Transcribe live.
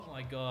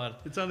God.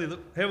 It's only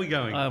how are we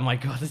going? Oh my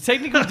God. The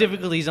technical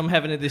difficulties I'm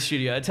having in this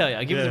studio. I tell you,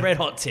 I give it the red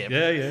hot tip.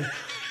 Yeah.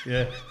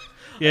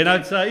 No,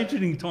 it's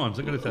interesting times,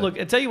 I've got to say. Look,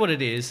 I tell you what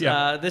it is.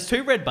 Yeah. There's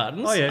 2 red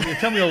buttons. Oh, yeah,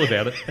 tell me all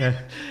about it. I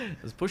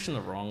was pushing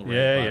the wrong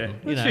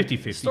red button. It's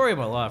 50-50. Story of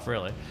my life,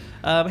 really.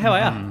 How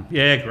are you?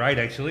 Yeah, great,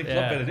 actually.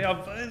 Yeah. A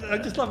lot better. I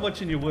just love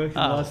watching your work in the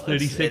last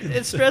 30 seconds.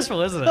 It's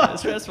stressful, isn't it?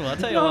 It's stressful. I'll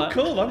tell you No, what. I'm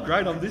cool. I'm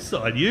great on this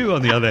side. You,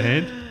 on the other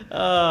hand.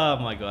 Oh,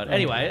 my God.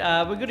 Anyway,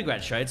 we've got a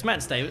great show. It's Matt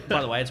and Steve.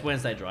 By the way, it's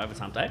Wednesday Drive. It's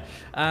hump day.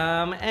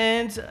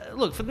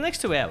 Look, for the next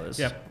 2 hours,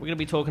 we're going to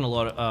be talking a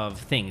lot of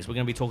things. We're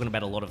going to be talking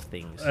about a lot of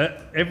things.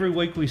 Every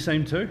week we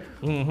seem to.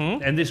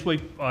 Mm-hmm. And this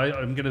week,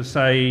 I'm going to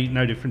say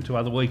no different to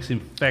other weeks. In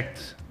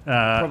fact,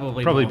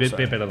 probably a bit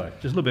better, though.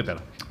 Just a little bit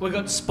better. We've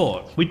got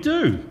sport. We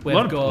do. A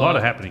lot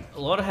of happening.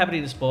 A lot of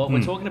happening in sport.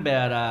 We're talking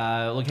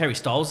about, look, Harry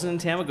Styles is in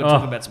town. We're going to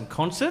talk about some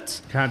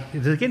concerts.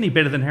 Does it get any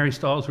better than Harry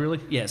Styles, really?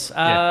 Yes.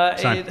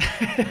 Same.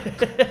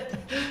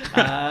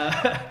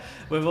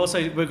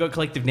 We've got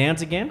collective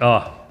nouns again.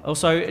 Oh.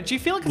 Also, do you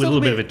feel like it's with a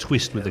little bit of a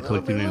twist with the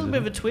collective nouns? A little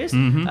bit of a twist.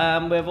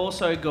 Mm-hmm. We've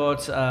also got,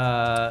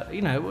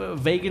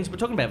 vegans. We're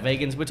talking about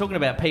vegans. We're talking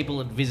about people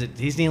that visit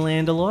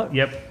Disneyland a lot.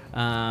 Yep.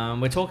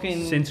 We're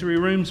talking sensory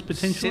rooms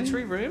potentially.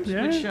 Sensory rooms,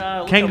 yeah.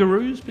 Which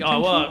kangaroos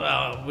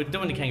potentially. We're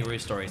doing the kangaroo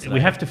stories today.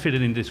 We have to fit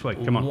it in this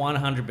week. Come on.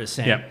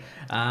 100%. Yep.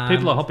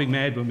 People are hopping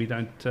mad when we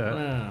don't.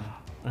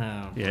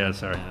 Yeah,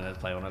 sorry. Let's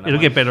play on It'll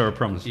get better, I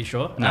promise. You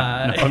sure? No,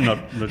 I'm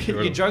not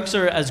sure. Your jokes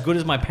are as good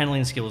as my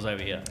paneling skills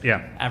over here.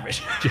 Yeah.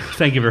 Average.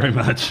 Thank you very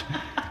much.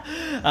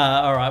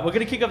 All right, we're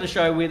going to kick off the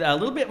show with a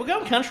little bit. We're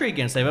going country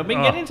again, Steve. I've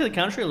been getting into the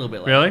country a little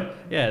bit lately. Really?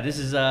 Yeah, this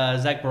is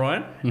Zach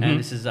Bryan, and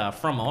this is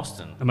from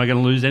Austin. Am I going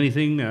to lose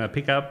anything?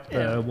 Pick up,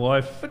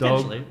 wife,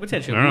 Potentially. dog?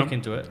 Potentially. We'll look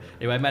into it.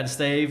 Anyway, Matt and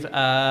Steve,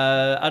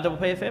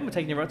 RPPFM, we're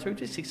taking you right through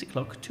to 6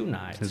 o'clock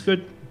tonight. That's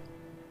good.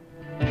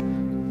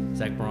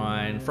 Zach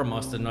Bryan from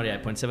Austin,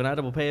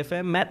 98.7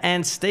 RPPFM. Matt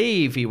and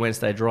Steve, your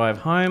Wednesday drive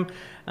home.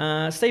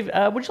 Steve,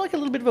 would you like a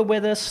little bit of a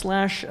weather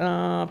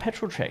 /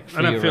 petrol check?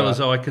 I don't feel as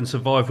though I can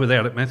survive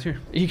without it, Matthew.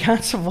 You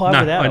can't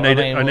survive without it.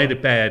 I need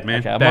it bad, man.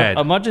 Okay, bad.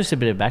 I might just a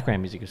bit of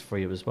background music for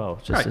you as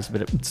well. Just a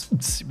bit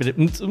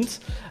of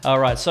All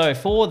right, so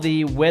for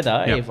the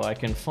weather, if I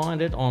can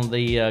find it on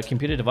the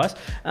computer device,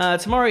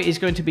 tomorrow is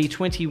going to be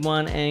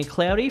 21 and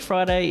cloudy.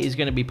 Friday is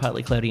going to be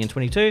partly cloudy and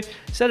 22.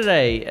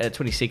 Saturday,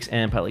 26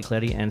 and partly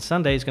cloudy. And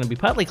Sunday is going to be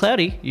partly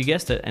cloudy, you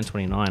guessed it, and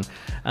 29.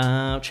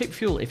 Cheap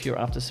fuel, if you're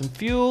after some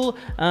fuel,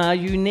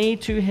 you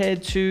need to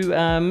head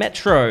to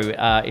Metro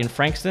in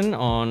Frankston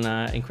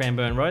in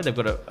Cranbourne Road. They've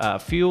got a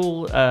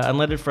fuel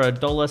unleaded for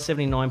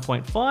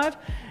 $1.79.5.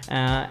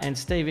 And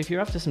Steve, if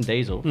you're after some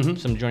diesel,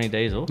 some Johnny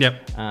Diesel,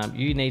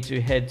 you need to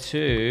head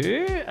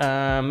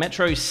to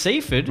Metro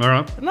Seaford. All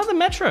right. Another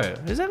Metro.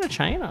 Is that a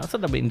chain? I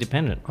thought they'd be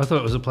independent. I thought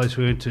it was a place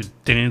we went to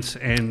dance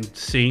and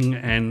sing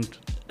and...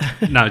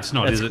 No, it's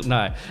not, is it?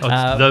 No. Oh,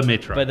 it's the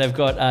Metro. But they've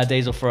got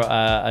diesel for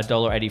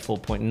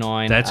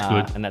 $1.84.9. That's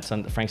good. And that's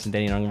on the Frankston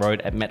Dandenong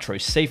Road at Metro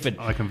Seaford.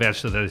 I can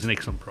vouch that is an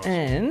excellent price.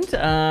 And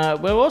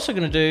we're also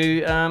going to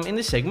do, in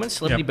this segment,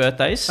 celebrity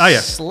birthdays /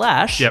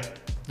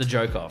 the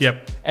joke off.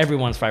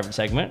 Everyone's favourite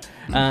segment.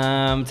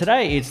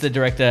 Today it's the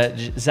director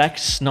Zack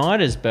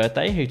Snyder's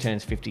birthday, who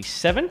turns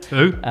 57.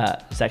 Who?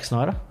 Zack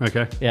Snyder.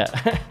 Okay. Yeah.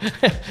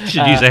 You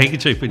should use a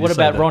handkerchief when you say that.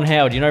 What about Ron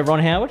Howard? You know Ron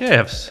Howard?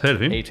 Yeah, I've heard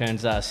of him. He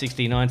turns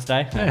 69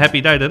 today. Yeah,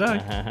 happy day today.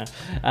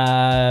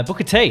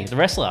 Booker T, the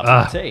wrestler.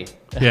 Booker T.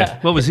 Yeah.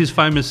 What was his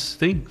famous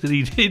thing that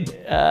he did?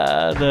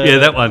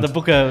 That one. The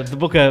Booker.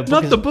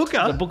 Not the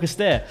Booker. The Booker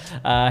stare.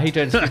 He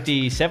turns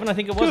 57, I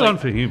think it was. Good on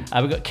for him.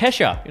 We've got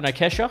Kesha. You know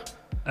Kesha?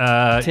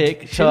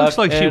 She looks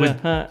like she would.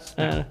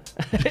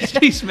 Does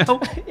she smell?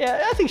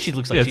 Yeah, I think she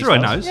looks like she through her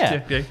smells.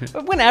 nose. Yeah.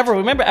 But when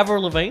remember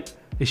Avril Lavigne?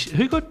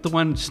 Who got the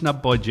one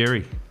snubbed by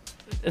Jerry?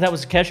 That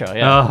was Kesha,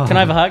 yeah. Oh. Can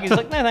I have a hug? He's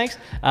like, no, thanks.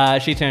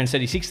 She turns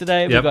 36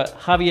 today. We've got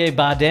Javier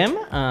Bardem,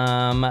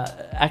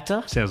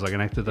 actor. Sounds like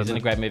an actor, doesn't He's in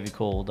a great movie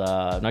called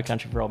No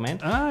Country for Old Men.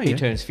 He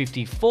turns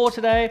 54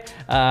 today.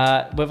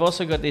 We've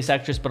also got this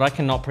actress, but I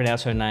cannot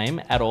pronounce her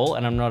name at all,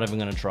 and I'm not even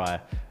going to try.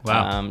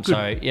 Wow.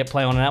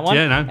 Play on that one.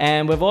 Yeah, no.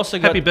 And we've also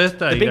got Happy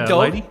birthday, the big dog.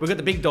 lady. We've got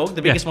the big dog,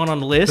 the biggest one on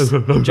the list.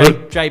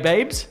 J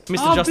Babes,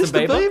 Mr. Justin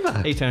Mr.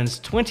 Bieber. He turns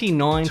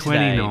 29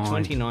 today.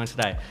 29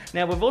 today.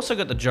 Now, we've also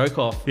got the joke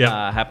off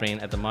happening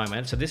at the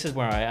moment. So this is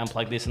where I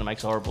unplug this and it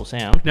makes a horrible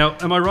sound. Now,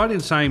 am I right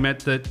in saying, Matt,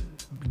 that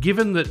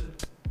given that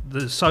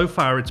so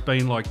far it's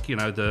been like,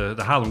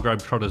 the Harlem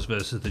Globetrotters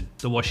versus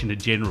the Washington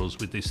Generals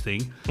with this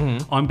thing,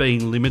 I'm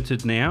being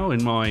limited now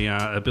in my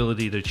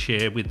ability to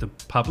share with the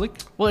public?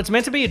 Well, it's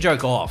meant to be a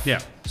joke off. Yeah.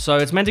 So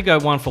it's meant to go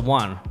 1 for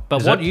 1.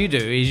 But what you do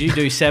is you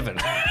do 7.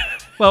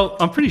 Well,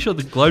 I'm pretty sure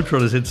the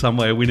Globetrotters in some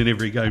way are winning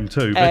every game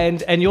too.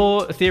 But and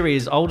your theory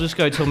is I'll just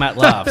go till Matt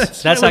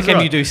laughs. That's how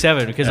come you do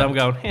 7, because I'm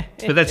going...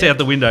 But that's out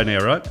the window now,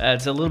 right?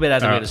 It's a little bit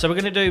out the window. So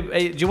we're going to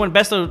do... do you want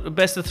best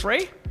of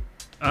 3?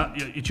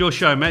 It's your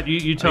show, Matt.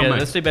 You tell me.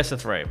 Let's do best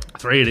of 3.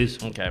 3 it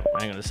is. Okay,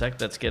 hang on a sec.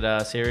 Let's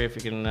get Siri if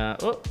you can...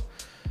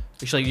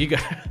 Actually, you go.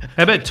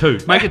 How about 2?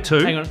 Make it 2.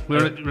 Hang on.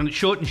 We're on it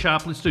short and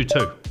sharp. Let's do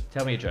 2.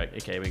 Tell me a joke.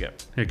 Okay, here we go.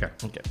 Okay.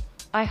 Okay.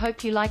 I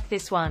hope you like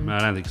this one. No, I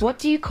don't think so. What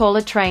do you call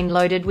a train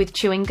loaded with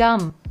chewing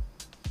gum?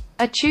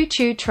 A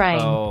choo-choo train.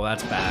 Oh,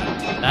 that's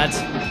bad. That's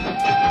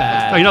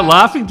bad. Oh, you're not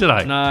laughing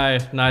today? No,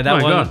 My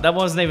God. that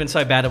wasn't even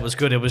so bad. It was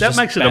good. It was That just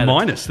makes it a bad.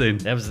 minus then.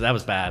 That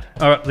was bad.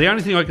 All right, the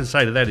only thing I can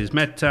say to that is,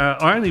 Matt,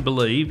 I only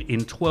believe in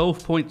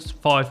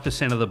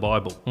 12.5% of the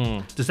Bible.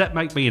 Does that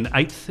make me an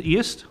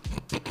atheist?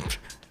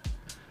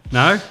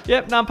 No?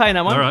 Yep, no, I'm paying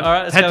that one. All right. All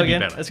right, let's Had go to be again.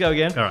 better. Let's go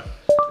again. All right.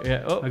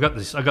 Yeah. Oh, I got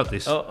this. I got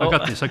this. Oh, I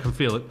got oh. this. I can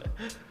feel it.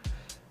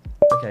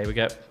 okay, here we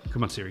go.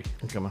 Come on, Siri.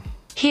 Come on.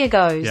 Here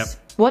goes. Yep.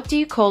 What do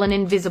you call an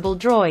invisible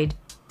droid?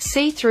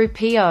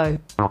 C-3PO.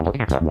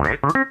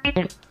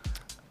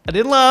 I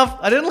didn't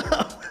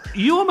laugh.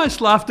 You almost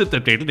laughed at the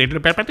at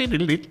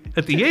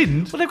the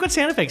end. Well, they've got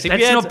sound effects. If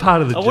That's you add- not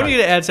part of the I want joke. you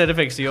to add sound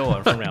effects to your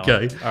one from now on.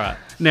 Okay. All right.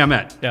 Now,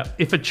 Matt, Yeah.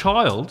 if a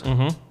child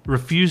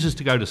refuses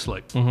to go to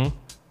sleep,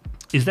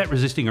 is that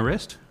resisting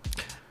arrest?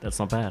 That's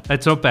not bad.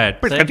 That's not bad.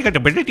 Okay,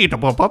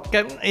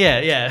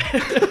 yeah.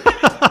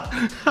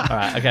 All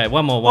right. Okay.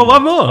 One more. Oh,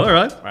 one more. All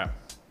right. All right.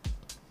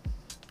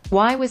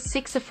 Why was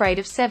 6 afraid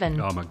of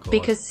 7? Oh, my God.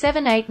 Because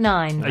 7, 8,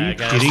 9. Are you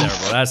Okay, kidding?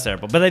 That's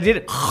terrible. But they did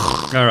it.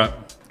 All right.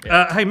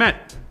 Hey,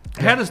 Matt,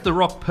 how does The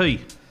Rock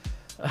pee?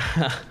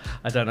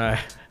 I don't know.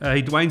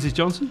 He Dwayne's his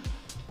Johnson?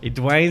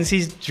 Dwayne's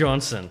his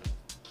Johnson.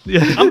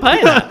 Yeah. I'm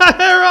paying that.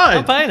 All right.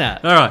 I'm paying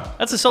that. All right.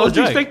 That's a solid I was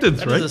joke. expecting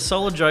That 3. is a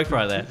solid joke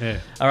right there. Yeah.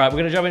 All right, we're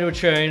going to jump into a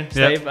tune,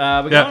 Steve.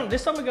 We're going,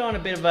 this time we're going a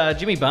bit of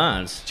Jimmy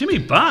Barnes. Jimmy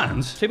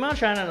Barnes? Too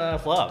much ain't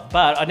enough love.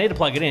 But I need to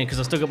plug it in because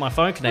I still got my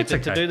phone connected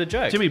That's okay. to do the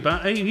joke. Jimmy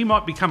Barnes. He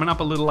might be coming up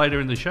a little later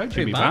in the show,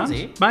 Jimmy Barnes.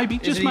 Barnesy? Maybe,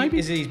 just maybe.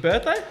 Is it his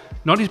birthday?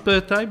 Not his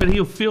birthday, but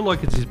he'll feel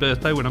like it's his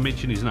birthday when I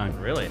mention his name.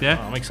 Really? Yeah.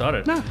 Oh, I'm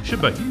excited. No,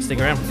 should be. Stick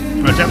around.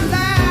 Right,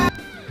 up.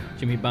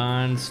 Jimmy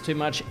Barnes, Too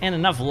Much and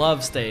Enough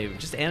Love, Steve.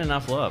 Just and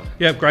enough love.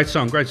 Yeah, great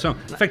song, great song.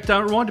 In fact, it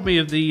reminded me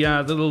of the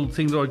little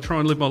thing that I try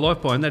and live my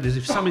life by, and that is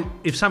if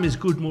some is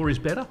good, more is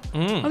better.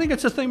 I think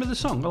that's the theme of the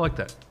song. I like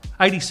that.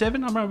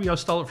 87, maybe I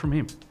stole it from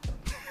him.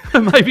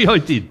 Maybe I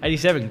did.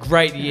 87,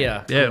 great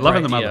year. Yeah, Great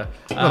loving the year.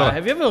 mother.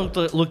 Have you ever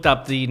looked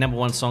up the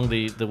 #1 song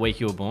the week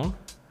you were born?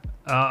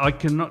 I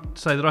cannot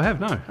say that I have,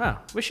 no. Oh,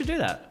 we should do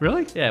that.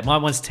 Really? Yeah, my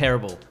one's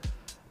terrible.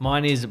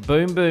 Mine is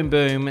boom, boom,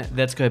 boom.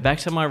 Let's go back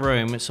to my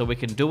room so we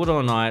can do it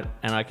all night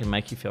and I can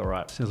make you feel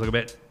right. Sounds like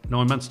about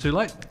 9 months too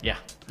late. Yeah.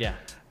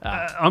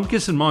 I'm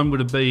guessing mine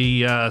would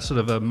be sort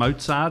of a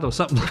Mozart or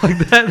something like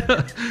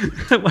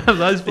that. One of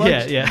those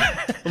blokes.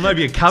 Yeah. Or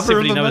maybe a cover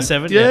Symphony of number a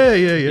 7. Yeah.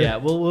 Yeah,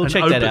 we'll An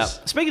check that opus.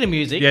 out. Speaking of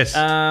music, Yes.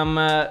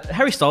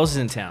 Harry Styles is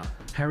in town.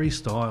 Harry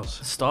Styles.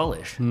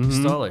 Stylish.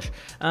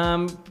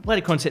 Played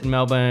a concert in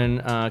Melbourne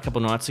a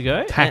couple of nights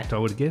ago. Packed, I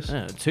would guess.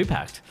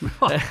 2-packed.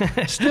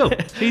 Still,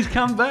 he's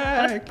come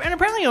back. And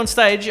apparently on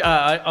stage,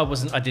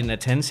 I didn't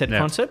attend said No.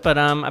 concert, but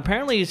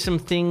apparently some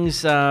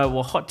things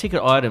were hot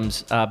ticket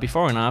items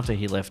before and after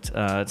he left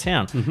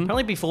town.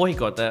 Apparently before he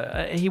got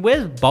there, he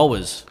wears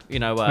boas,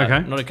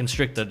 Okay. not a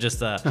constrictor,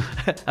 just a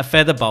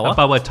feather boa. A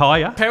boa tie.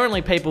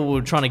 Apparently people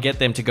were trying to get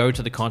them to go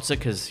to the concert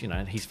because,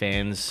 his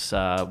fans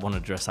want to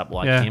dress up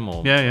like Yeah. him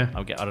or Yeah.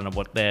 I don't know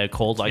what they're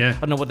called. Like Yeah. I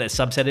don't know what their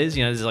subset is.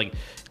 There's like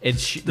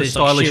there's like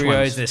stylish Cheerios,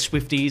 ones. there's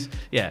Swifties.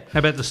 Yeah. How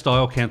about the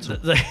Style Council?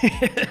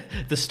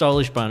 The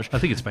stylish bunch. I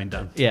think it's been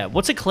done. Yeah,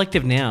 what's a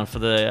collective noun for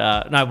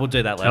the? No, we'll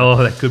do that later. Oh,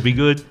 that could be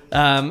good.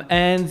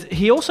 And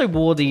he also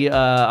wore the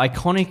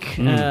iconic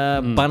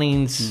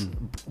Bunnings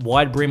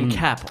wide brim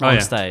cap Oh, on yeah.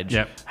 stage.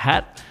 Yep.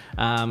 Hat.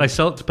 They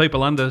sell it to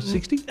people under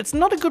 60? It's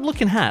not a good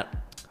looking hat.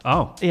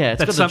 Oh. Yeah, it's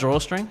That's got the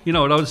drawstring. You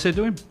know what I would have said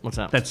to him? What's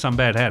that? That's some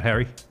bad hat,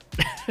 Harry.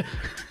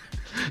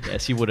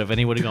 Yes, he would have, and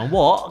he would have gone,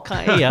 "What?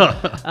 Can't hear."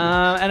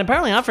 And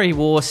apparently, after he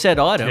wore said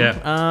item,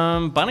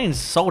 Bunnings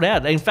sold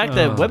out. In fact,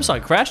 the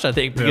website crashed, I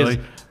think, because Really?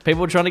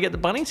 people were trying to get the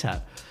Bunnings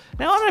hat.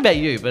 Now, I don't know about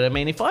you, but I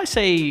mean, if I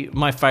see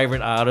my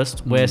favourite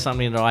artist wear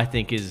something that I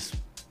think is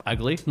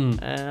ugly,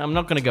 I'm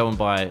not going to go and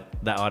buy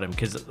that item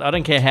because I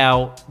don't care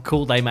how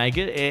cool they make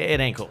it. It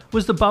ain't cool.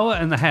 Was the boa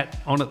and the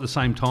hat on at the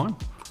same time?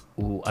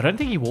 Ooh, I don't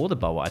think he wore the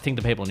boa. I think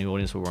the people in the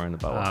audience were wearing the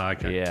boa. Ah,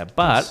 okay. Yeah,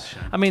 but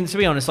I mean, to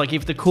be honest, like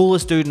if the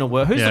coolest dude in the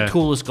world, who's Yeah. the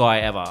coolest guy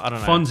ever? I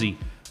don't know. Fonzie.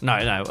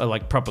 No,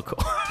 like proper cool.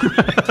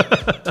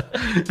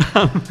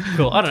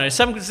 Cool. I don't know.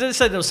 Let's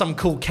say there was some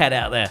cool cat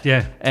out there.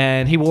 Yeah.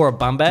 And he wore a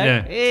bum bag.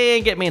 Yeah. He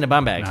ain't get me in a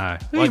bum bag.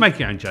 No. You make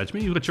your own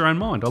judgment. You've got your own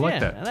mind. I like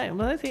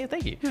that.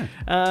 Thank you. Yeah.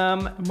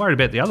 Um, I'm worried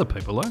about the other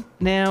people, though.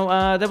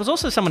 now, there was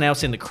also someone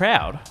else in the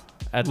crowd.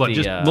 At What,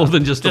 the, just more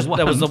than just the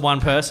That was the one?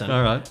 one person.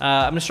 All right.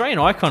 An Australian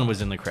icon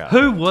was in the crowd.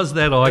 Who was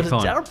that It was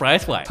icon? Daryl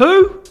Braithwaite.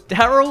 Who?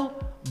 Daryl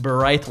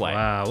Braithwaite.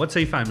 Wow, what's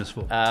he famous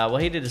for? Well,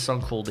 he did a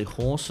song called "The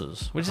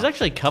Horses," which is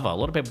actually a cover. A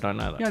lot of people don't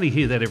know that. You only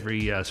hear that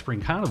every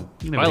spring carnival.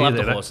 You never I hear love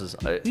that, the horses.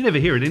 You never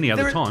hear it any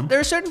other time. There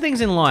are certain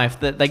things in life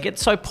that they get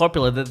so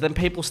popular that then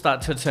people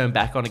start to turn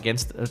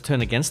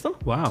against them.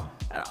 Wow.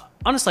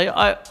 Honestly,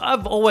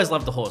 I've always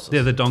loved the horses.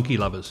 They're the donkey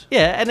lovers.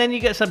 Yeah, and then you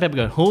get some people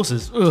going,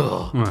 horses,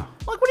 ugh. Well,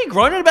 Like, what are you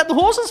groaning about the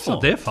horses It's for?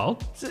 not their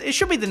fault. It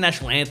should be the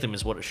national anthem,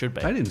 is what it should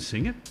be. They didn't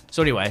sing it.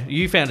 So anyway,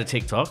 you found a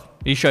TikTok.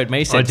 You showed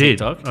me said I did.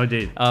 TikTok. I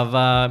did. Of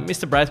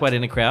Mr. Braithwaite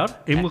in a crowd.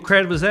 In what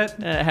crowd was that?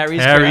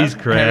 Harry's Harry's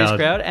crowd. crowd. Harry's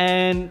crowd.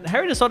 And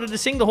Harry decided to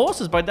sing The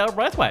Horses by Daryl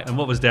Braithwaite. And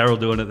what was Daryl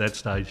doing at that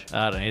stage?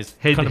 I don't know. He's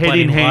Head in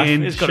contemplating life.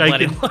 hand, He's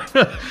contemplating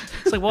shaking.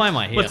 life. It's like, why am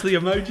I here? What's the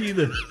emoji?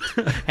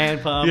 The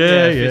hand palm,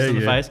 Yeah, fist in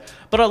the yeah. face.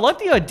 But I like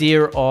the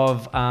idea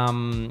of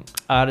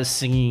artists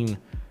singing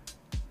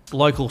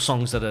local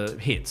songs that are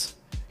hits.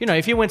 You know,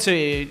 if you went to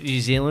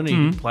New Zealand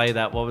and you play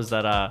that, what was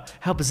that?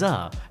 How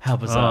Bizarre. How Oh,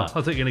 Bizarre. I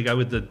thought you were going to go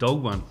with the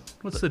dog one.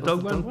 What's the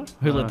dog one?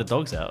 Who let the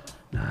dogs out?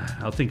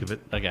 I'll think of it.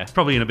 Okay.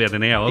 Probably in about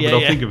an hour, but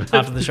I'll think of it.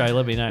 After the show,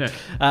 let me know.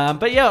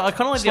 But yeah, I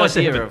kind of like Slice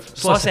the of idea Heaven. of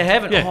Slice of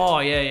Heaven. Yeah. Oh,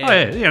 yeah. Oh,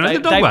 yeah, you know, the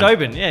dog Dave one.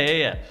 Dobin.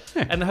 Yeah.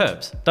 And the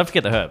herbs. Don't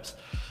forget the herbs.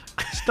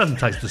 It doesn't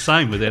taste the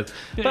same without.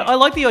 But I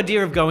like the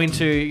idea of going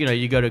to,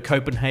 you go to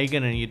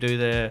Copenhagen and you do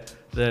the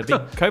big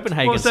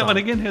Copenhagen What was that song. one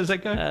again? How's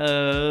that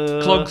go?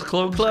 Clogs.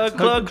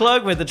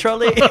 Clog with the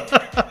trolley.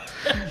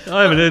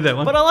 I haven't heard that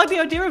one. But I like the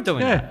idea of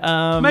doing yeah.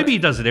 that. Maybe he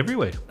does it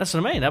everywhere. That's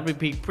what I mean. That would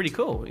be pretty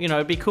cool.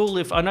 It'd be cool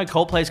if, I know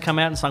Coldplay's come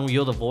out and sung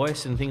You're the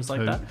Voice and things like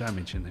Who- that. Don't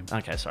mention them.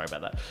 Okay, sorry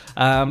about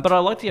that. But I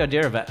like the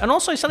idea of it. And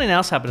also something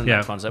else happened in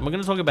that concert. And we're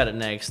going to talk about it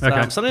next.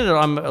 Okay. Something that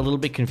I'm a little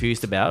bit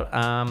confused about.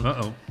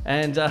 Uh-oh.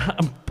 And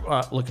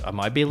look, I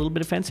might be a little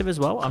bit offensive as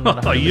well. I'm not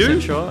 100% Are you?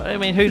 sure. I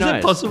mean, who Is knows?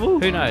 that possible?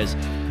 Who knows?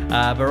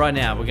 But right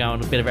now, we're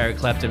going a bit of Eric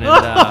Clapton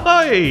and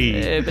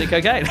Hey! a bit of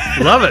cocaine.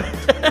 Love it.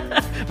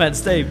 Matt and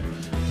Steve.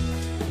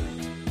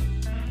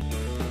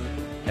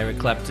 Eric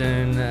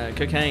Clapton,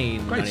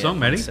 Cocaine. Great song,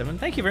 Matty. 98.7.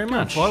 Thank you very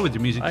much. fly with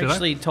your music I today.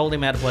 actually taught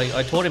him how to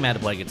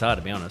play guitar,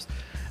 to be honest.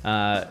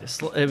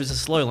 It was a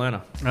slow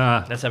learner.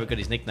 That's how he got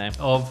his nickname.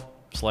 Of.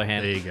 Slow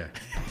hand. There you go.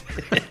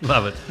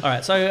 Love it. All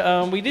right,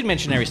 so we did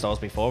mention Harry Styles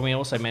before. We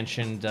also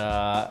mentioned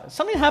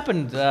something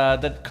happened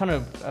that kind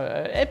of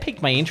it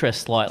piqued my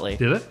interest slightly.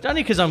 Did it?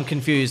 Only because I'm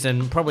confused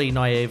and probably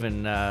naive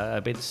and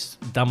a bit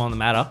dumb on the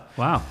matter.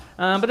 Wow.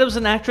 But there was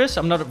an actress.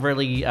 I'm not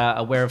really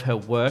aware of her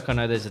work. I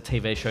know there's a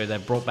TV show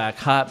that brought back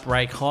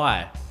Heartbreak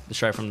High, the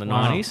show from the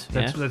 90s.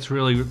 That's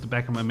really at the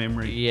back of my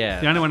memory. Yeah.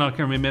 The only one I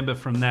can remember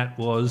from that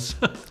was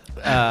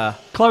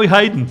Chloe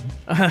Hayden.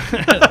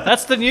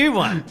 That's the new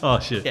one. Oh,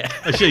 shit. Yeah.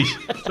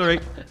 Ashish. Sorry.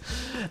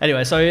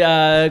 Anyway,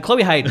 so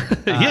Chloe Hayden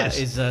Yes.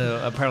 is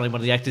apparently one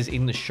of the actors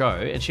in the show,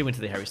 and she went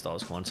to the Harry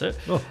Styles concert.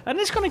 Oh. And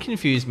this kind of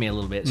confused me a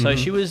little bit. So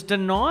she was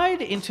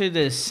denied into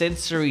the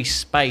sensory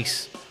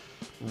space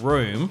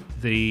room.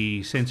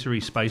 The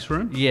sensory space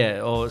room.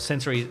 Yeah, or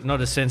sensory, not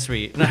a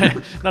sensory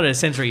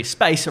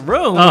space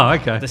room. Oh,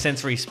 okay. The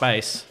sensory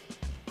space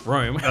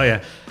room. Oh,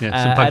 yeah. Yeah, some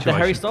At the punctuation.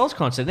 Harry Styles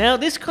concert. Now,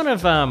 this kind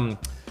of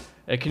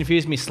it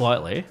confused me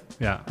slightly.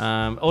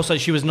 Yeah. Also,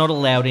 she was not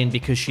allowed in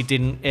because she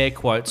didn't, air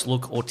quotes,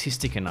 look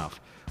autistic enough,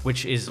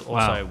 which is also,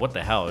 Wow. what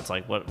the hell? It's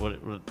like, what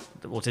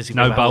autistic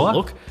No people have a boa?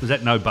 look? Was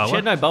that no boa? She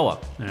had no boa.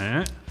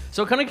 Yeah.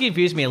 So it kind of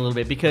confused me a little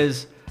bit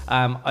because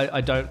I'm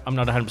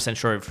not 100%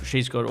 sure if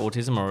she's got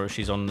autism or if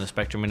she's on the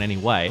spectrum in any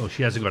way. Well,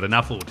 she hasn't got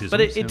enough autism.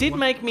 But it so did what-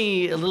 make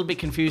me a little bit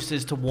confused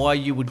as to why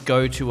you would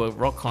go to a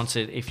rock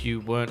concert if you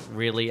weren't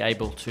really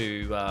able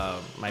to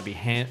maybe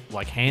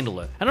handle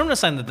it. And I'm not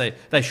saying that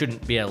they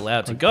shouldn't be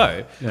allowed to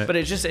go, Yeah. but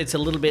it's a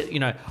little bit,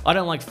 I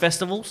don't like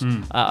festivals.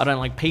 I don't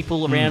like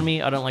people around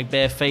me. I don't like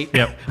bare feet.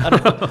 Yep.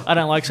 I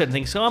don't like certain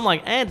things. So I'm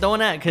like, doing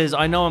that because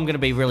I know I'm going to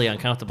be really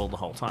uncomfortable the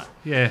whole time.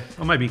 Yeah.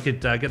 Or maybe you could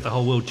get the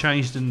whole world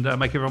changed and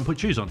make everyone put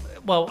shoes on.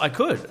 Well, I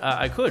could,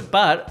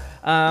 but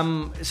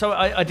so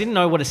I didn't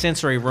know what a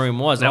sensory room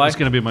was. That was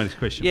going to be my next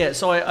question. Yeah,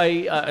 so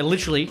I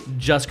literally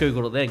just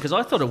Googled it then because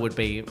I thought it would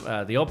be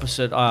the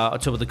opposite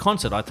to the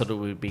concert. I thought it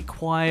would be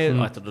quiet.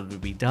 I thought it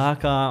would be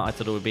darker. I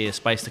thought it would be a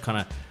space to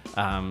kind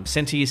of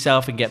center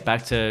yourself and get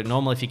back to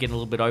normal if you're getting a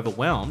little bit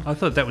overwhelmed. I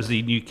thought that was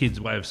the new kids'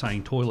 way of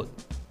saying toilet.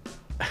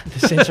 The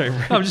sensory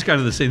room. I'm just going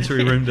to the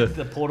sensory room to.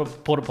 The porta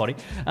potty.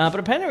 But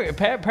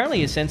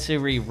apparently a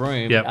sensory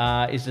room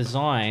Yep. is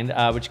designed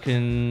which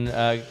combines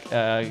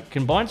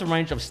a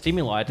range of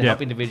stimuli to Yep.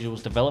 help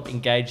individuals develop,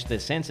 engage their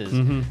senses.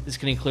 This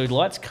can include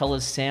lights,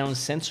 colours, sounds,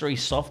 sensory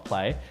soft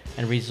play,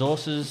 and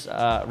resources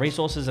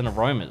and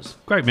aromas,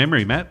 Great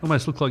memory, Matt.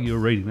 Almost looked like you were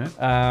reading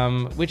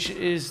that. which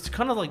is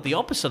kind of like the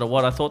opposite of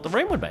what I thought the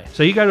room would be.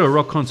 So you go to a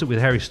rock concert with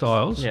Harry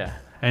Styles. Yeah.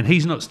 And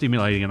he's not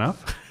stimulating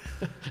enough.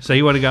 So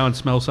you want to go and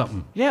smell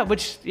something. Yeah,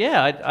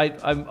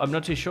 I'm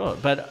not too sure,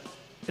 but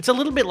it's a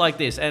little bit like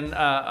this, and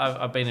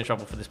I've been in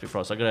trouble for this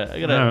before, so I gotta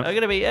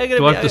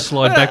Do I have to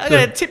slide back I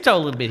gotta tiptoe a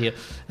little bit here.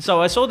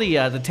 So I saw the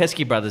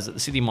Teskey Brothers at the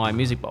City Mire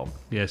Music Bowl,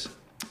 Yes.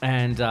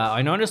 and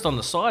I noticed on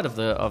the side of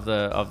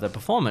the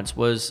performance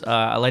was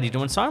a lady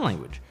doing sign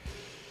language,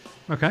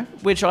 Okay.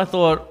 which I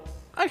thought,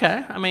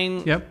 okay, I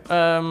mean, Yep.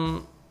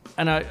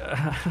 and I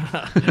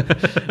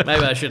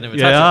maybe I shouldn't have touched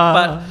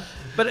Yeah. it,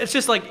 But it's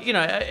just like,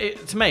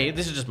 to me,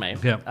 this is just me.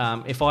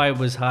 Yeah. If I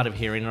was hard of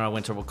hearing and I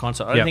went to a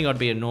concert, I don't think I'd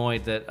be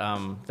annoyed that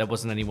there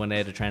wasn't anyone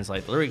there to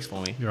translate the lyrics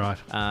for me. You're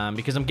right.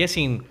 Because I'm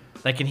guessing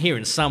they can hear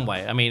in some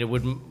way. I mean, it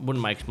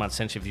wouldn't make much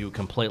sense if you were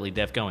completely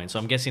deaf going. So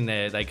I'm guessing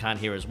they can't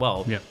hear as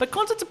well. Yeah. But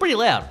concerts are pretty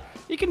loud.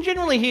 You can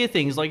generally hear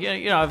things like,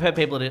 I've heard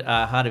people that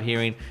are hard of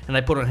hearing and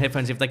they put on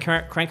headphones. If they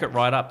crank it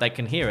right up, they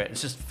can hear it.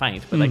 It's just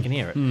faint, but they can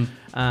hear it. Do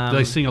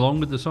they sing along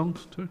with the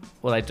songs too?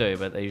 Well, they do,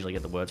 but they usually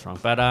get the words wrong.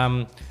 But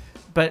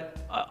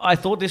I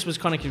thought this was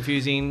kind of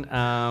confusing,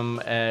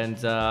 and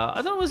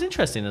I thought it was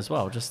interesting as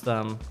well. Just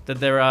that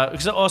there are...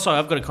 Because also,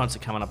 I've got a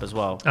concert coming up as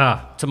well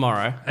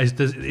tomorrow.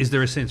 Is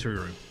there a sensory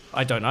room?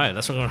 I don't know.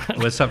 That's what I'm well,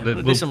 that's something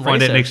that we'll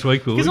find out next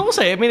week. Because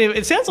also, I mean,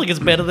 it sounds like it's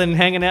better than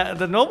hanging out at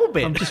the normal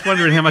bit. I'm just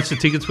wondering how much the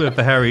tickets were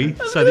for Harry,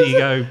 so that you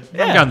go, I'm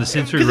going to the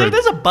sensory room. Because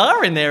there's a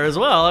bar in there as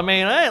well. I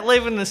mean, I ain't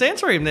leaving the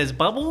sensory room. There's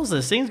bubbles,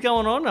 there's things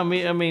going on. I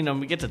mean,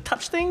 we get to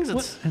touch things.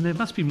 And there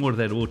must be more to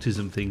that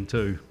autism thing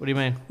too. What do you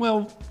mean?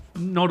 Well,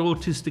 not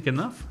autistic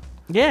enough.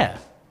 Yeah.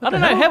 I don't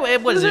know.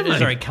 Is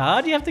there a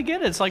card you have to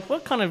get? It's like,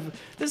 what kind of...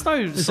 There's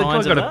no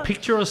signs of that. Got a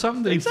picture or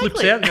something that he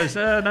flips out and goes,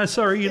 no,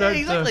 sorry, you don't...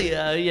 Exactly.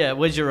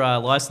 Where's your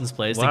license,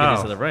 please, to get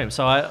into the room?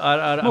 So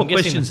I'm more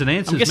guessing... questions than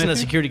answers, I'm guessing Matthew. the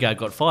security guard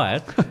got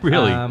fired.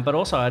 Really? But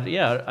also,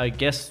 I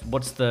guess,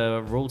 what's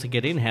the rule to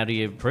get in? How do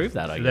you prove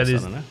that, I guess? I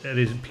don't know. That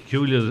is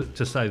peculiar,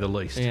 to say the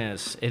least.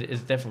 Yes,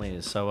 it definitely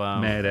is. So,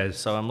 mad as.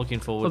 So I'm looking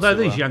forward Although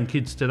to... these young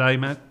kids today,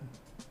 Matt...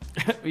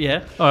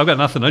 Yeah. Oh, I've got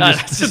nothing.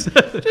 Just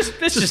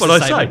what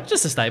I say.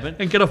 Just a statement.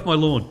 And get off my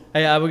lawn.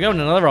 Hey, we're going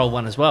to another old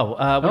one as well.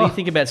 What do you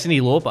think about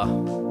Cyndi Lauper?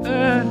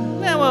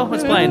 Yeah, well,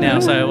 it's playing now,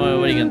 so what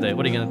are you going to do?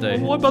 What are you going to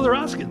do? Why bother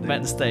asking then? Matt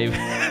and Steve.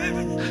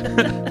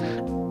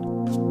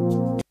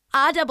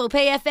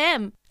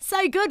 RPPFM.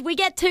 So good we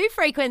get two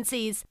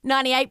frequencies,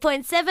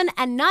 98.7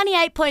 and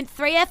 98.3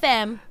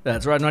 FM.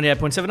 That's right,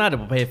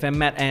 98.7 RPPFM,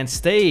 Matt and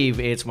Steve.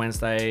 It's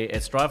Wednesday,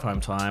 it's drive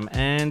home time,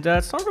 and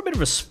it's time for a bit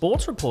of a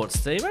sports report,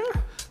 Stephen.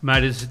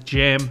 Mate, it's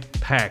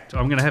jam-packed.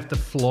 I'm going to have to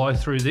fly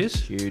through this.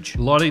 Huge.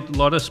 Lot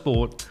of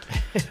sport.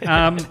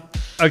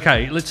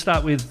 Okay, let's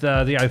start with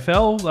the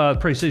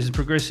AFL. Pre-season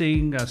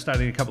progressing,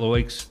 starting in a couple of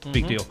weeks.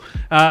 Big deal.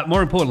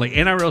 More importantly,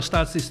 NRL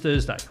starts this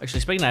Thursday.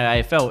 Actually, speaking of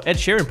AFL, Ed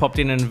Sheeran popped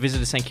in and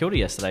visited St Kilda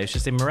yesterday. He was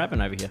just in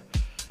Moorabbin over here.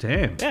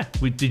 Damn. Yeah.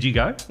 Did you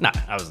go? No,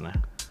 I wasn't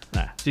there.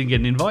 No. Didn't get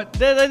an invite?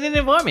 They didn't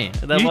invite me.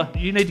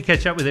 You need to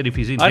catch up with Ed if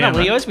he's in I town. know,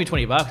 well, he owes me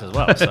 $20 as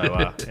well. So,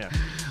 yeah.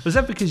 Was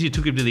that because you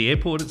took him to the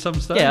airport at some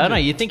stage? Yeah, I know.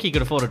 You think he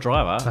could afford a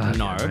driver?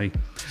 No.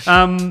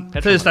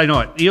 Thursday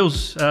night,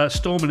 Eels,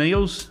 Storm and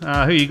Eels.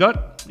 Who you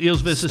got?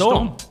 Eels versus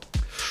Storm?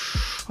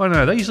 I don't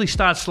know. They usually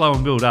start slow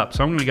and build up,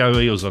 so I'm going to go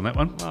Eels on that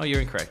one. Well, you're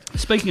incorrect.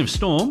 Speaking of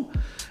Storm,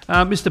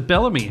 Mr.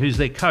 Bellamy, who's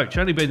their coach,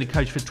 only been the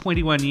coach for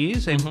 21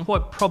 years and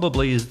quite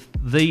probably is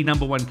the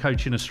number one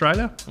coach in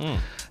Australia,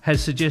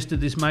 has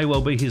suggested this may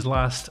well be his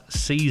last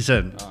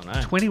season. Oh,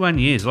 no. 21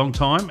 years, long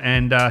time,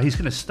 and he's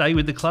going to stay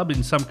with the club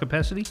in some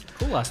capacity.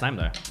 Cool last name,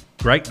 though.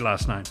 Great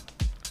last name.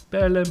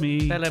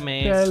 Bellamy.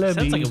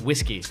 Sounds like a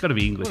whiskey. It's got to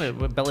be English.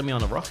 Bellamy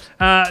on the rocks.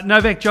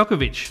 Novak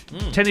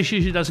Djokovic. Tennis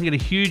usually doesn't get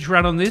a huge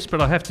run on this,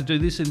 but I have to do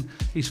this, and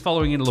he's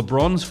following in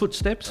LeBron's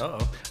footsteps.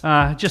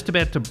 Just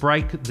about to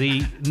break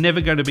the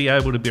never going to be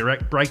able to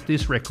break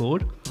this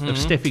record of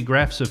Steffi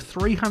Graf's of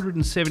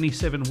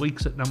 377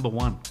 weeks at number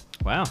one.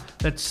 Wow.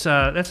 That's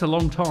a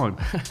long time.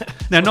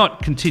 Now,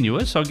 not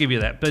continuous, I'll give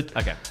you that, but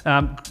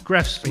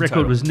Graf's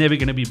record was never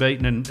going to be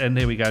beaten, and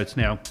there we go, it's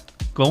now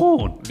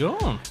gone.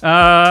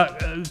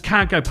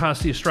 Can't go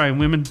past the Australian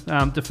women.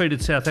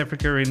 Defeated South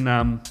Africa in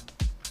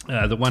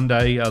the one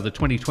day, the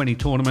 2020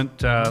 tournament.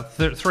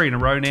 3 in a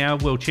row now,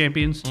 world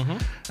champions.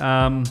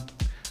 And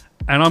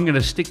I'm going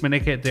to stick my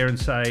neck out there and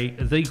say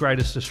the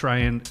greatest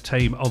Australian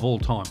team of all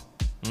time.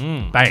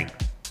 Bang.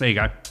 There you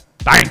go.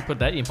 Bang. Put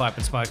that in your pipe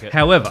and smoke it.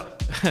 However,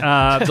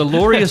 the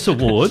Laureus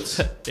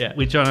Awards, Yeah.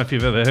 which I don't know if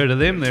you've ever heard of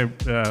them, they're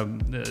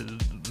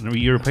a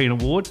European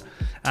award,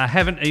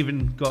 haven't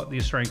even got the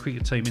Australian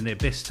cricket team in their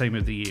best team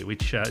of the year,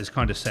 which is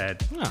kind of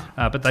sad.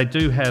 But they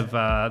do have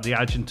the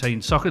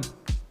Argentine soccer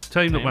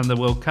team that won the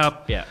World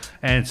Cup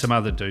and some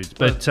other dudes.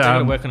 But they're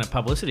going to work on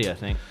publicity, I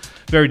think.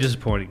 Very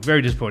disappointing.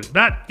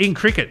 But in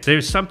cricket,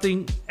 there's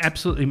something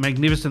absolutely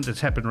magnificent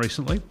that's happened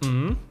recently.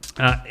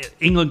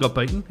 England got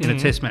beaten in a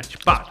test match.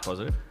 That's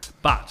positive.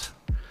 But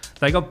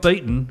they got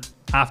beaten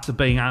after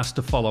being asked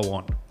to follow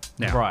on.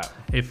 Now, Right.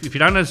 if you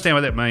don't understand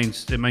what that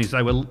means, it means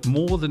they were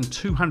more than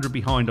 200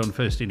 behind on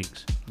first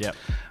innings. Yep.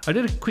 I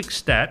did a quick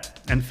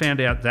stat and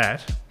found out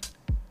that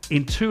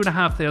in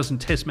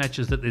 2,500 test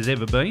matches that there's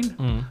ever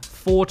been,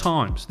 4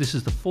 times, this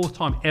is the 4th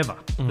time ever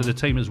that a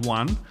team has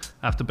won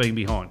after being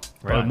behind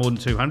by Right. more than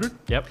 200.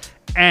 Yep.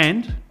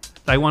 And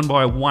they won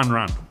by 1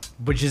 run.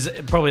 Which is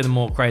probably the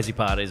more crazy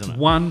part, isn't it?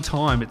 One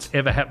time it's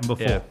ever happened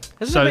before.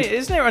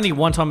 Isn't there only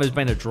one time there's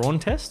been a drawn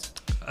test?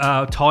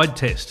 Tied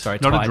test. Sorry,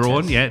 not tied a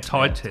drawn. test. Yeah,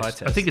 tied Tied test.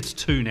 test. I think it's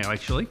 2 now,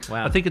 actually.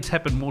 Wow. I think it's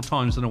happened more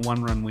times than a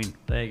 1-run win.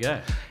 There you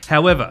go.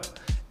 However,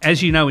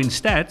 as you know in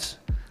stats,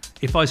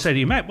 if I say to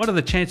you, Matt, what are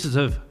the chances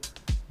of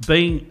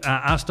being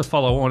asked to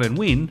follow on and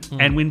win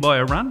by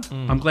a run,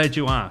 I'm glad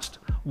you asked.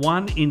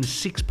 1 in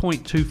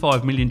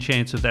 6.25 million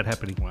chance of that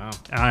happening. Wow.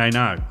 I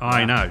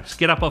know. Just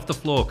get up off the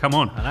floor. Come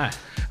on. I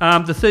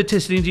know. The third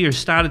test in India has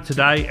started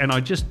today, and I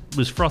just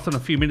was frothing a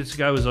few minutes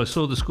ago as I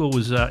saw the score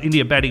was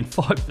India batting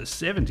 5 for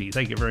 70.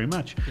 Thank you very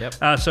much.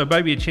 Yep. So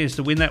maybe a chance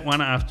to win that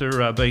one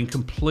after being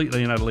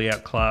completely and utterly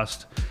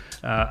outclassed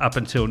up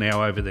until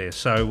now over there.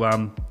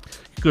 So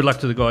good luck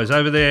to the guys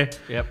over there.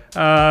 Yep.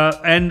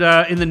 And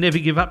in the never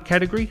give up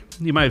category,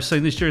 you may have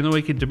seen this during the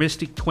week in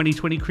domestic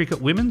 2020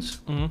 cricket women's.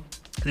 Mm-hmm.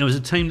 There was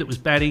a team that was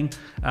batting.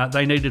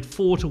 They needed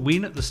 4 to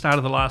win at the start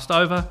of the last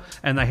over,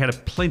 and they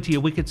had plenty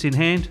of wickets in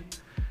hand,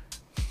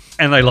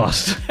 and they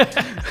lost.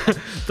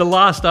 The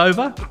last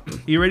over,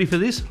 you ready for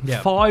this?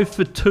 Yep. 5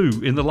 for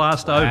 2 in the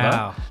last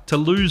over to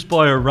lose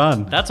by a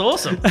run. That's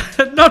awesome.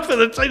 Not for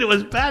the team that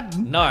was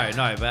batting. No,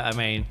 but I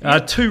mean...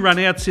 2 run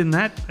outs in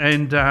that,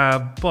 and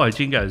by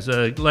Jingoes,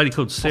 a lady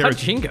called Sarah...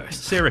 Jingoes?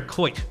 Sarah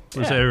Coit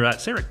was her...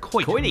 Sarah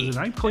Coit Coity. was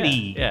her name.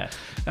 Coity. Yeah.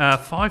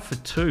 5 for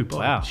 2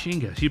 by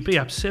Jingoes. You'd be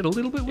upset a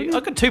little bit, wouldn't you?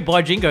 I got 2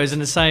 by Jingos in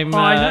the same...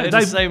 I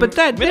know, but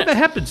that minute. never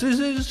happens.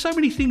 There's so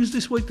many things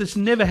this week that's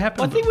never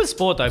happened. I think with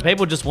sport, though,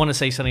 people just want to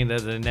see something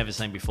that they've never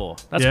seen before.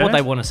 That's what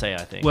they want to see,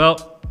 I think.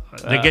 Well,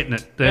 they're getting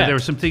it. There are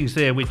some things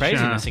there which...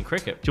 Craziness in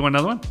cricket. Do you want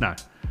another one? No.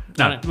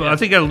 Well, I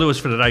think that'll do us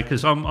for today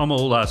because I'm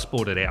all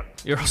sported out.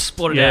 You're all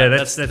sported out. Yeah,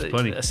 that's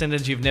plenty. A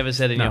sentence you've never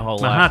said in your whole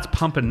life. My heart's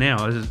pumping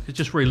now. It's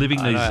just reliving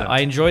these.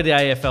 I enjoyed the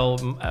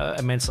AFL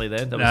immensely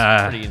there. That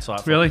was pretty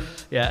insightful. Really?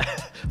 Yeah.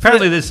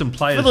 Apparently there's some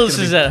players. For the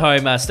listeners at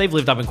home, Steve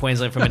lived up in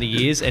Queensland for many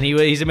years, and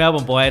he's a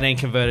Melbourne boy and then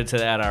converted to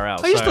the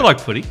NRL. I used to like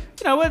footy.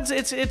 You know,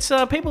 it's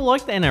people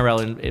like the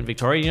NRL in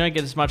Victoria. You don't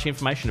get as much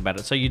information about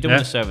it, so you're doing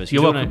a service.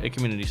 You're doing a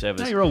community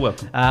service. No, you're all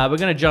welcome. We're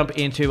going to jump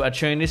into a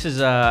tune. This is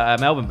a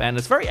Melbourne band.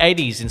 It's very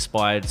 80s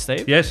inspired,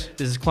 Steve. Yes.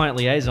 This is Client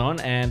Liaison,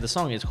 and the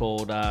song is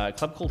called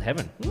Club Called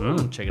Heaven.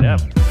 Check it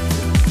out.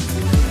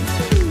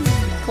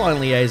 Client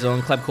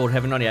Liaison, Club Called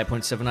Heaven,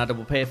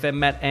 98.7 RPPFM.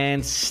 Matt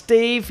and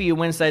Steve for your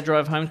Wednesday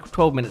drive home,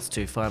 12 minutes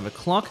to 5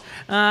 o'clock.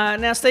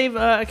 Now, Steve,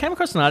 I came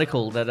across an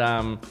article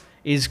that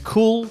is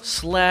cool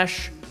 /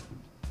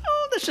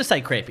 let's just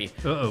say creepy.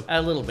 A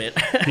little bit.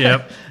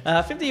 Yep.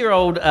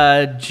 50-year-old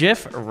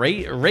Jeff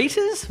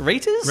Reeters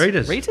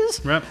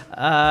Right.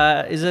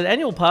 is an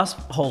annual pass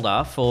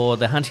holder for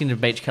the Huntington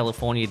Beach,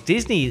 California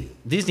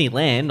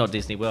Disneyland, not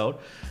Disney World.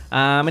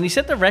 And he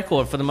set the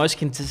record for the most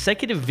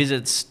consecutive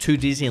visits to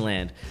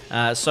Disneyland.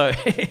 So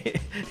he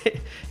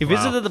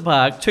visited the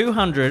park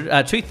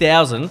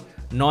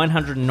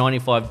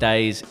 2,995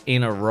 days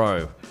in a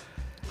row.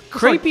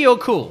 Creepy or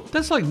cool?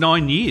 That's like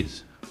 9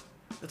 years.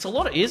 It's a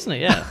lot, isn't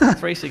it? Yeah,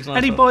 3, 6, 9.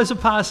 And he buys a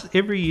pass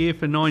every year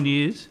for 9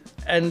 years.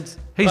 And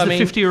he's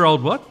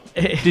 50-year-old what?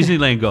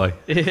 Disneyland guy.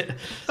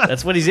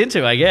 That's what he's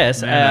into, I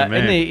guess. Man.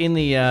 In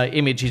the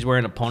image, he's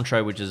wearing a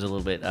poncho, which is a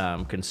little bit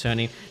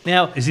concerning.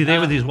 Now, is he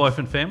there with his wife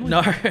and family?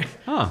 No.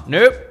 Oh,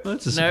 nope. Well,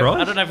 that's a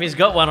surprise. I don't know if he's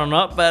got one or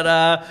not,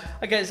 but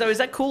okay. So is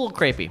that cool or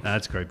creepy?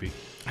 That's creepy.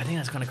 I think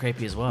that's kind of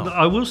creepy as well.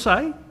 I will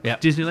say,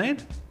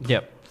 Disneyland.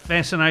 Yep.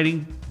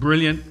 Fascinating,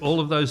 brilliant, all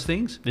of those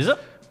things. Is it?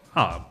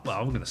 Oh, well,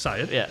 I'm going to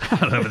say it. Yeah. I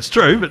don't know if it's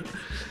true, but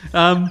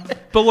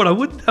what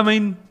I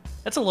mean...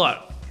 That's a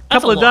lot. A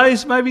couple of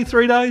days, maybe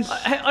 3 days.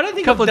 I don't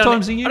think couple of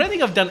times a year. I don't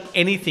think I've done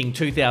anything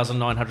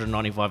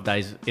 2,995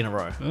 days in a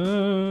row.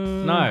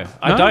 No,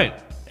 I no? don't.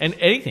 And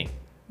anything.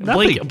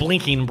 Nothing.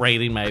 Blinking,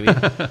 breathing, maybe.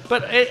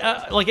 But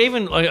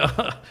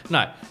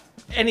no.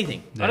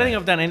 Anything. Yeah. I don't think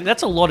I've done anything.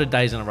 That's a lot of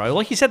days in a row.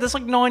 Like you said, that's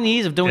like 9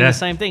 years of doing the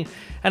same thing.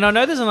 And I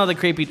know there's another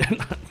creepy,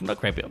 not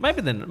creepy,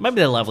 maybe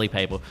they're lovely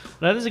people.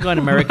 I know there's a guy in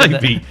America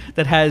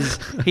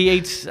he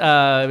eats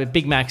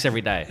Big Macs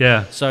every day.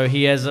 Yeah. So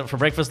he has it for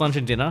breakfast, lunch,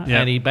 and dinner,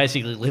 and he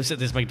basically lives at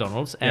this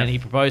McDonald's, and he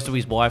proposed to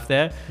his wife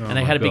there, and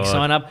they had a big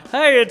sign up,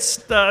 hey,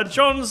 it's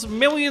John's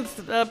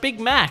millionth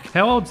Big Mac.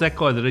 How old's that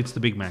guy that eats the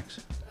Big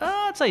Macs?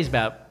 I'd say he's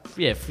about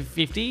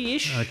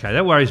 50-ish. Okay,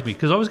 that worries me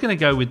because I was going to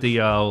go with the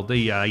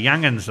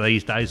young'uns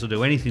these days will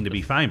do anything to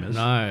be famous.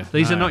 No,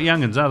 these are not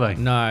young'uns, are they?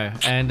 No,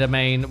 and I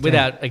mean,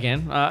 without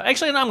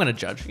actually, no, I'm going to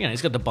judge. You know,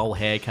 he's got the bowl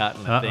haircut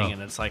and the thing,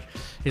 and it's like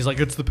he's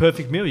like, it's the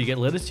perfect meal. You get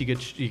lettuce, you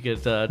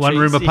get one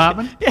room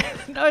apartment.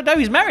 No,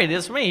 he's married.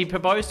 That's for me. He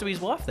proposed to his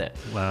wife there.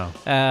 Wow.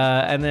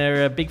 And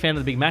they're a big fan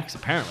of the Big Macs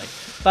apparently,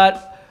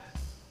 but.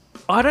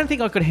 I don't think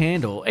I could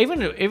handle,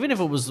 even if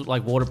it was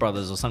like Water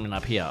Brothers or something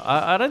up here,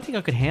 I don't think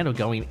I could handle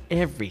going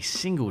every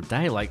single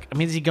day. Like, I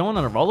mean, is he going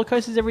on a roller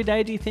coasters every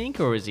day, do you think?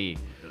 Or is he...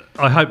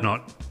 I hope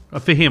not.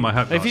 For him, I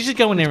hope not. If he's just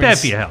going there bad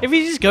for your health. If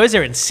he just goes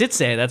there and sits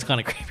there, that's kind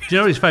of creepy. Do you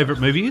know what his favourite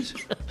movie is?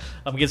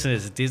 I'm guessing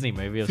it's a Disney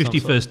movie or 50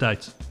 something. First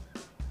Dates.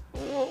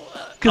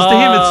 Because to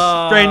him,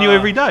 it's brand new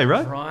every day,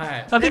 right?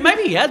 Right. I think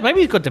maybe he has. Maybe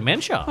he's got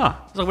dementia. Huh.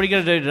 He's like, what are you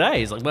going to do today?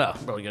 He's like, well,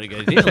 I'm probably going to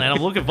go to Disneyland.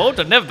 I'm looking forward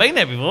to it. I've never been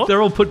there before.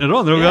 They're all putting it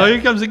on. They're all going, here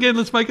he comes again,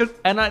 let's make it.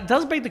 And it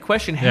does beg the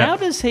question, how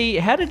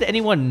did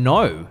anyone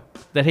know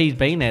that he's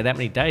been there that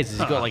many days?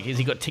 Has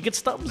he got ticket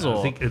stubs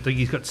or? I think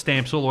he's got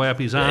stamps all the way up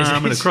his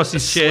arm and across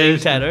his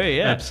chest. Tattoo,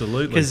 yeah,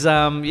 absolutely.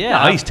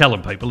 Because he's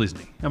telling people, isn't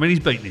he? I mean, he's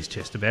beating his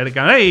chest about it,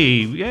 going, "Hey,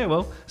 yeah,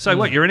 well, so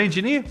what? You're an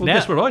engineer? Well,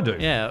 guess what I do?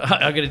 Yeah,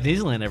 I go to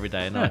Disneyland every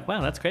day, and I'm like,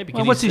 wow, that's great.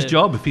 Well, what's his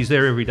job if he's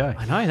there every day?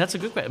 I know, that's a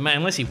good question.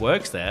 Unless he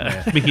works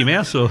there, Mickey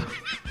Mouse or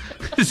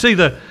is he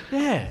the?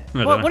 Yeah.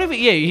 Whatever.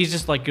 Yeah, he's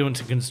just like going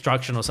to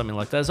construction or something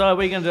like that. So,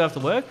 what are you going to do after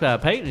work,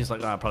 Pete? And he's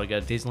like, I'll probably go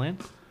to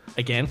Disneyland.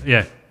 Again?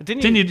 Yeah.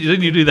 Didn't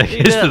you do that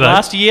yesterday?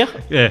 Last year?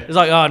 Yeah. It's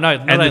like, oh, no,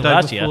 not only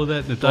last year.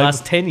 The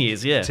last 10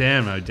 years, yeah.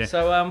 Damn.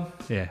 So,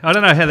 yeah. I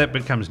don't know how that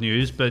becomes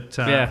news, but...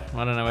 yeah,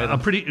 I don't know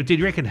either. Did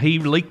you reckon he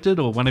leaked it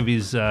or one of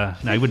his... no,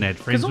 he wouldn't have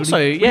friends, would he?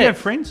 Would he have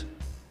friends?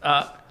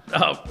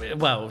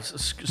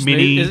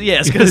 Minnie. Yeah, I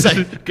was going to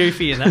say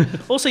Goofy and that.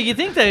 Also, you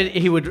think that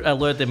he would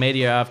alert the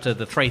media after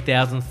the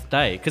 3,000th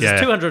day? Because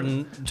it's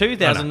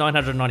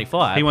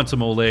 202,995. He wants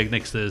them all there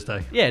next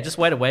Thursday. Yeah, just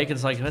wait a week.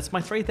 It's like, that's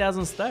my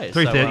 3,000th day. So,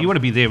 you want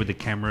to be there with the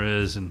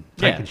cameras and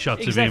taking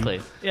shots of him.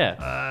 Exactly,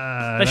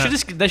 yeah. They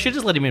should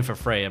just let him in for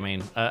free, I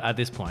mean, at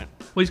this point.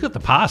 Well, he's got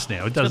the pass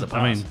now. It doesn't,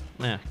 I mean,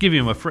 give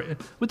him a free...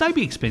 Would they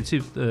be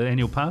expensive, the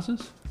annual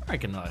passes? I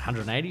reckon like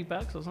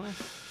 $180 or something.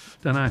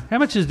 Don't know. How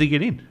much does he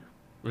get in?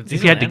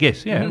 If you had to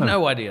guess,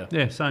 no idea.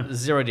 Yeah, same.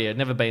 Zero idea.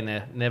 Never been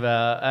there. Never.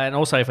 And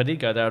also, if I did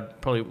go there, I'd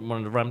probably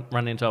want to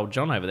run into old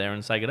John over there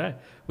and say good day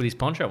with his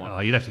poncho on. Oh,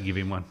 you'd have to give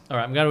him one. All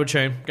right, I'm going to a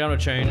tune.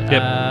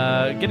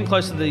 Yep. Getting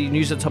close to the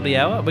news at the top of the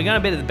hour. We're going to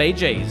be at the Bee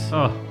Gees.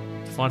 Oh,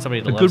 to find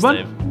somebody to love. Good one.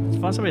 Steve. To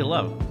find somebody to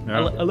love.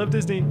 Yeah. I love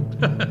Disney.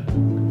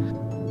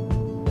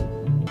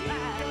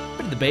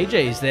 The Bee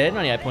Gees there,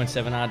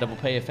 98.7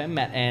 RPPFM,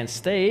 Matt and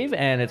Steve,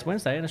 and it's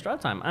Wednesday in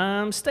Australia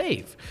time.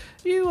 Steve,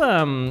 you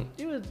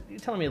were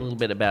telling me a little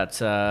bit about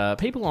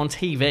people on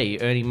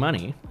TV earning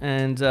money,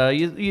 and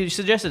you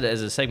suggested it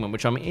as a segment,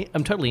 which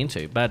I'm totally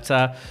into. But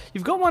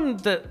you've got one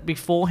that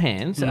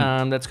beforehand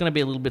that's going to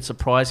be a little bit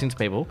surprising to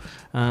people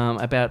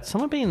about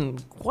someone being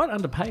quite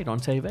underpaid on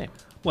TV.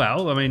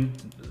 Well, I mean,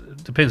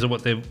 it depends on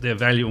what their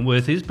value and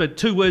worth is, but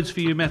 2 words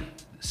for you, Matt.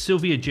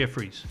 Sylvia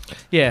Jeffries.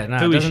 Yeah, no,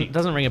 Who is she?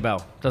 Doesn't ring a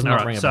bell. Ring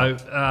a bell. So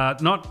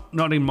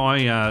not in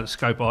my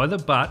scope either,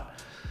 but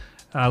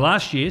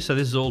last year, so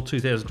this is all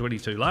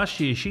 2022, last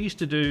year she used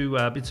to do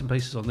bits and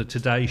pieces on the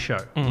Today Show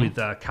with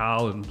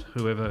Carl and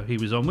whoever he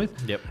was on with.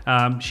 Yep.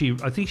 I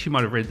think she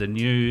might have read the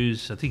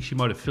news. I think she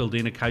might have filled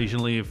in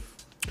occasionally if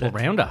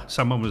all-rounder.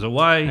 Someone was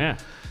away. Yeah.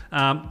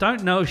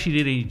 Don't know if she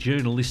did any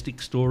journalistic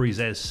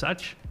stories as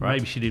such. Right.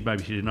 Maybe she did,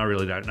 maybe she didn't. I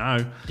really don't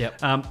know.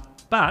 Yep.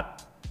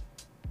 But...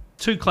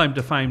 to claim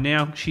to fame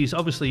now, she's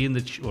obviously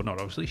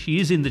she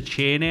is in the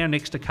chair now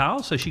next to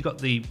Carl, so she got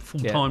the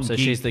full-time so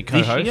gig she's the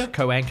co-host, this year,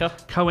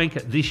 co-anchor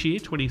this year,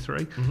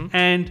 23,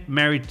 and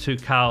married to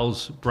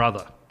Carl's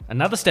brother.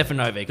 Another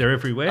Stefanovic. They're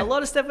everywhere. A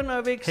lot of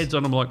Stefanovics. Heads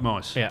on them like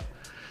mice. Yeah.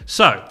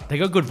 So. They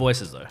got good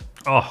voices, though.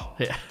 Oh.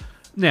 Yeah.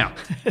 Now,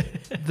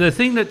 the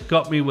thing that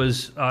got me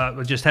was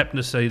I just happened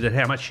to see that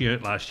how much she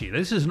earned last year.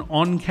 This is an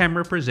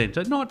on-camera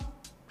presenter, not...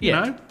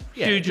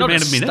 huge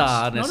amount of minutes.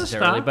 Not a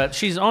star, but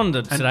she's on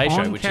the Today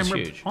Show, which is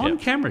huge. On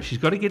camera. She's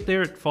got to get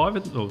there at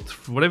 5 or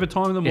whatever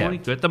time in the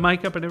morning, get the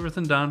makeup and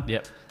everything done.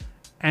 Yep.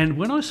 And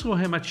when I saw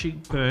how much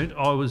she earned,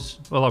 I was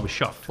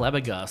shocked.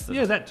 Flabbergasted.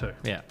 Yeah, that too.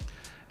 Yeah.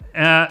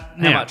 How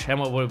much? What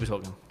are we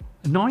talking?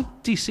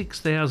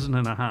 96,000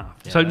 and a half.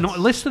 Yeah, so not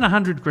less than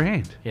 100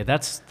 grand. Yeah,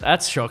 that's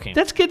shocking.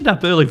 That's getting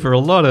up early for a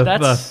lot of...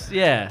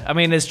 yeah. I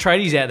mean, there's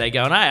tradies out there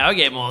going, hey, I'll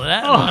get more than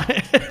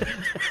that.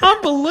 Oh,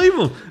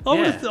 unbelievable.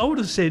 I would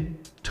have said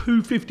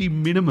 250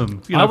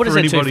 minimum. I would have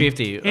said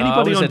 250.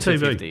 Anybody on TV.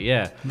 250,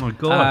 yeah. Oh my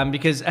God.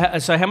 Because,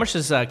 so how much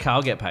does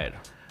Carl get paid?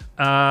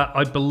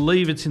 I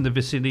believe it's in the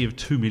vicinity of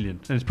 2 million,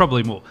 and it's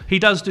probably more. He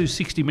does do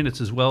 60 minutes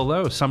as well,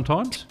 though,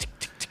 sometimes.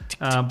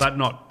 But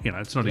not,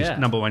 it's not his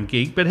number one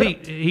gig. But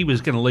he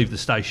was going to leave the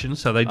station,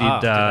 so they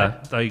did.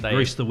 They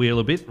greased the wheel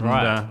a bit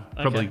and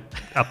probably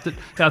upped it.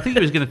 I think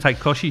he was going to take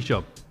Koshi's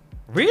job.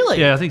 Really?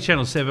 Yeah, I think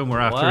Channel 7 were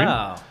after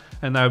him.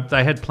 And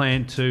they had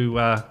planned to,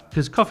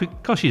 because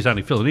Koshi's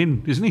only filling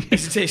in, isn't he?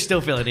 He's still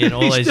filling in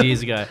all those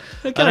years ago.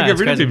 They can't get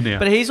rid of him now.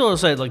 But he's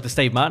also like the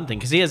Steve Martin thing,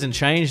 because he hasn't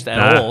changed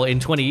at all in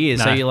 20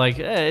 years. So you're like,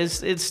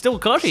 it's still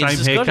Koshi.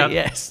 Same haircut,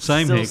 yes,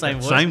 same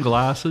haircut, same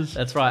glasses.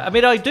 That's right. I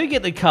mean, I do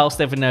get the Carl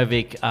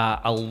Stefanovic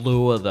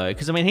allure, though,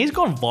 because, I mean, he's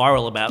gone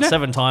viral about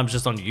 7 times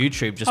just on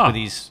YouTube, just with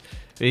his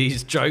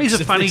jokes. He's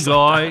a funny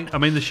guy. I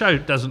mean, the show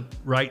doesn't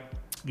rate...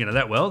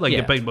 that well. They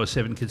get beaten by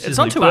 7 consistently. It's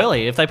not too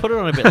early if they put it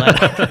on a bit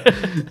later.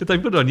 If they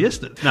put it on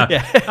yesterday. No.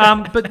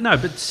 Yeah.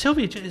 But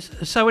Sylvia...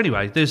 So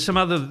anyway, there's some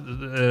other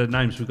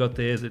names we've got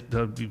there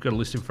that you've got a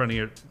list in front of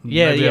you.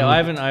 I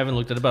haven't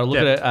looked at it, but I'll look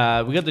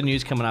at it. We've got the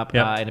news coming up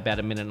in about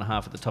a minute and a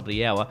half at the top of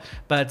the hour.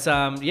 But,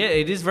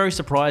 it is very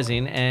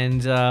surprising.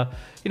 And,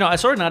 I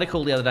saw an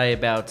article the other day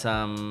about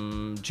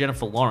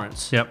Jennifer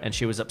Lawrence, Yep. and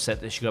she was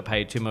upset that she got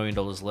paid $2 million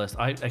less.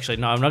 I'm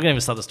not going to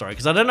even start the story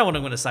because I don't know what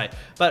I'm going to say.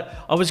 But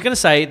I was going to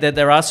say that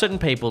there are certain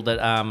people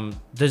that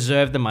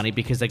deserve the money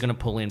because they're going to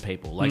pull in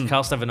people. Like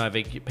Karl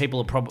Stefanovic, people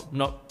are probably,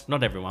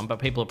 not everyone, but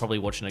people are probably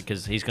watching it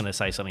because he's going to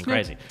say something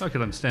crazy. I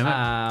can understand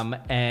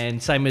that.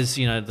 And same as,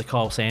 the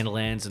Kyle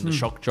Sanderlands and the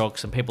Shock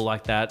Jocks and people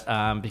like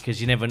that,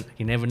 because you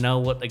never know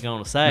what they're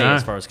going to say,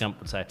 as far as Gump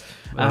would say.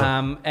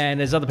 And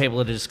there's other people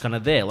that are just kind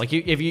of there. Like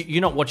if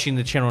you're not watching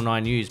the Channel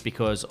 9 News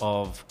because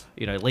of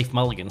Leif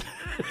Mulligan,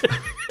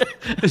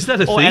 Is that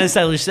a or thing?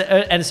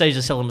 Anastasia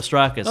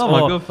Salamastrakis, Oh,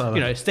 my or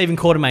Godfather. Stephen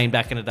Quartermain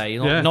back in the day.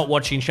 You're Yeah. not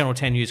watching Channel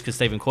 10 News because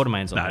Stephen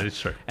Quartermain's on No, there. it's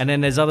true. And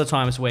then there's other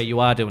times where you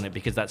are doing it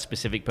because that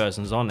specific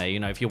person's on there.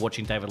 If you're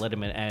watching David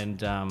Letterman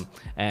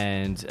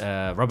and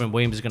Robin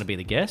Williams is going to be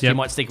the guest, Yep. you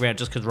might stick around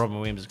just because Robin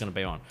Williams is going to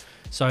be on.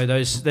 So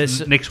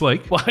there's Next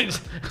week. Well,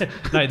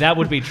 no, that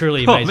would be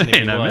truly Oh, amazing if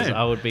he man, oh, was. man.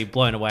 I would be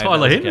blown away.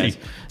 Tyler if that was the Henry. case.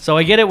 So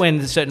I get it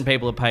when certain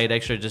people are paid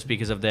extra just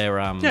because of their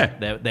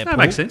their that pool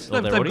makes sense.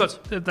 or their audience.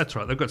 That's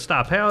right. They've got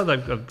star power.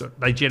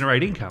 They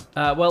generate income.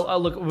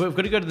 Look, we've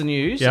got to go to the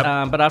news,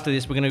 Yep. but after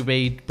this, we're going to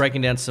be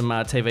breaking down some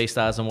TV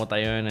stars and what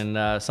they earn,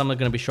 and some are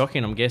going to be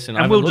shocking, I'm guessing.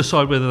 And we'll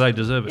decide whether they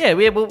deserve it. Yeah,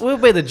 we'll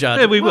be the judge.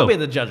 Yeah, we will. We'll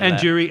be the judge of and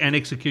that. jury and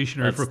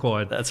executioner if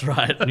required. That's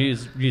right.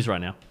 News right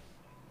now.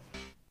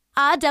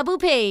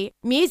 RPP,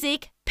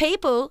 music,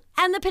 people,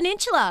 and the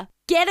Peninsula.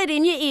 Get it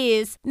in your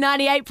ears.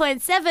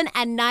 98.7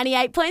 and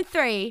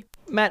 98.3.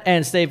 Matt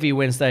and Stevie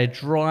Wednesday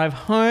drive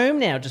home.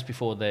 Now, just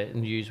before the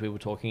news, we were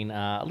talking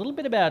a little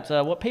bit about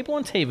what people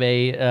on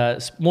TV,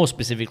 more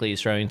specifically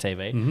Australian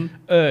TV,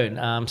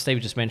 earn.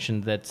 Stevie just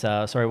mentioned that,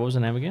 sorry, what was her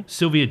name again?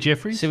 Sylvia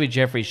Jeffries. Sylvia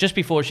Jeffries, just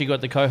before she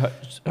got the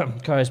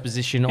co-host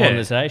position Yeah. on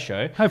the Today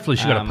Show. Hopefully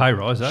she got a pay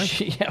rise, eh?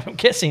 Yeah, I'm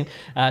guessing.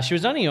 She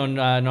was only on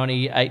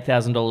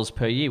 $98,000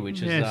 per year,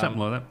 which is... Yeah,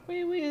 something like that.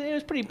 It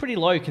was pretty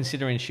low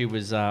considering she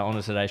was on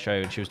the Today Show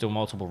and she was doing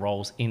multiple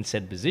roles in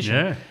said position.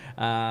 Yeah.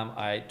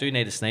 I do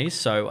need to sneeze,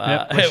 so...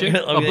 Yeah, bless you.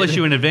 I'll bless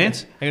you in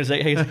advance. Hang on a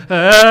second.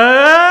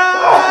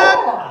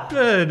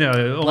 No,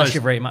 Bless almost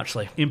you very much,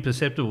 Lee.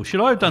 imperceptible.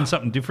 Should I have done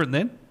something different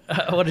then?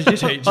 What did you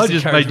do? I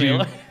just encourage made me, you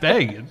like-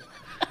 bang.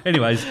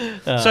 Anyways,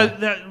 so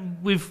that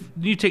with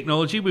new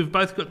technology, we've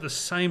both got the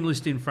same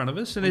list in front of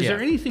us. And is Yeah. there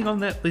anything on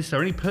that list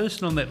or any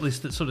person on that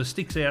list that sort of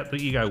sticks out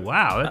that you go,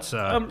 wow, that's...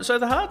 So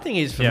the hard thing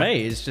is for Yeah.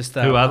 me is just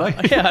Who are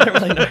they? Yeah, I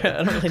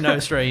don't really know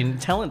Australian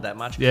talent that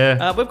much.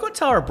 Yeah. We've got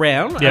Tara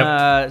Brown.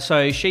 Yep.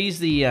 So she's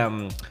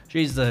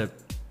the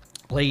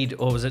lead,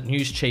 or was it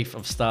news chief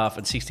of staff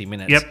at 60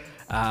 Minutes. Yep.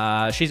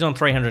 She's on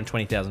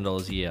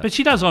 $320,000 a year. But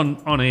she does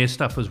on-air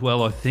stuff as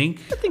well, I think.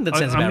 I think that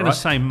sounds I'm about going right. to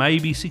say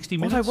maybe 60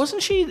 minutes. Although,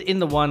 wasn't she in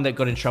the one that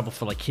got in trouble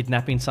for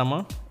kidnapping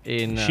someone?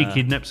 She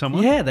kidnapped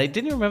someone? Yeah,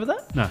 didn't you remember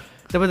that? No.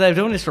 They were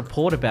doing this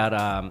report about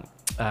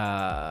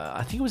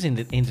I think it was in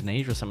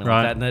Indonesia or something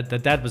Right. like that. And the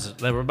dad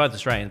they were both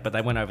Australians, but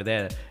they went over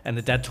there and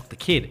the dad took the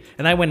kid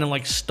and they went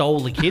and stole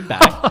the kid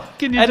back.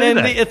 Can you and do then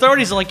that? the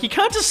authorities are like, you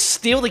can't just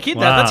steal the kid.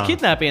 Wow. That's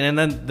kidnapping. And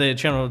then the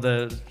channel,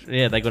 they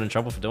got in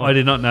trouble for doing I it.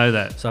 did not know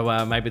that.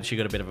 So maybe she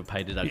got a bit of a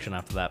pay deduction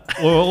after that.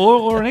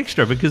 Or an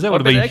extra, because that would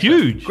have been Extra.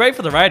 huge. Great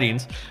for the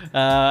ratings. We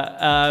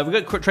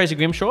got Tracy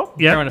Grimshaw,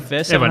 Yep. current affair,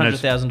 Everyone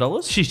knows.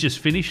 $700,000. She's just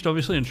finished,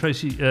 obviously, and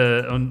Tracy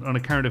on a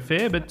current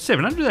affair, but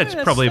 700, that's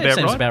Yeah, probably that about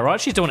seems right. about right.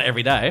 She's doing it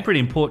every day. Pretty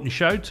important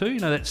show too,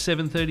 that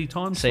 7:30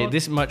 time See, slot.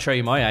 this might show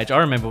you my age. I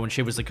remember when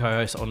she was the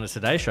co-host on the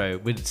Today Show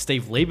with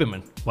Steve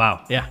Lieberman.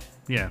 Wow. Yeah.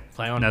 Yeah.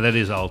 Play on. No, that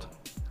is old.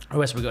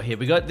 Who else we got here?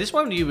 We got this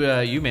one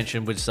you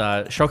mentioned was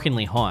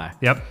shockingly high.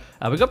 Yep.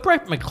 We got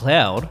Brett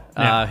McLeod,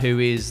 Yeah. who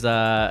is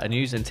a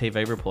news and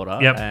TV reporter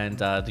Yep. and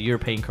the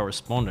European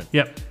correspondent.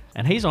 Yep.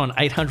 And he's on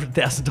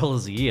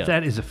 $800,000 a year.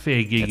 That is a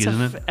fair gig, That's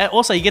isn't it?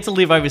 Also, you get to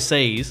live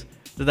overseas.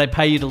 Do they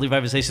pay you to live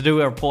overseas to do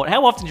a report?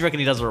 How often do you reckon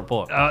he does a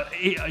report?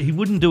 He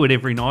wouldn't do it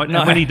every night. No.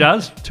 And when he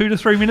does, 2 to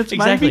 3 minutes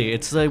Exactly. maybe.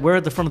 It's we're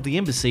at the front of the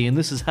embassy and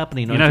this is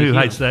happening. You know over who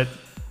here. hates that?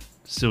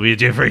 Sylvia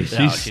Jeffries.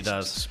 Yeah, She's she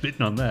does.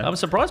 spitting on that. I'm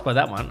surprised by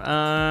that one.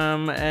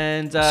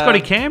 And Scotty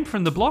Cam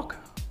from The Block.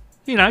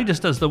 He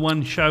just does the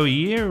one show a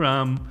year.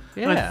 I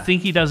Yeah. don't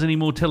think he does any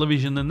more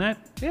television than that.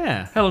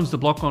 Yeah. How long's The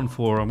Block on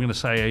for? I'm going to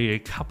say a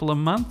couple of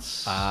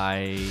months,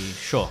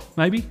 Sure.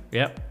 maybe.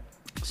 Yep.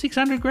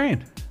 600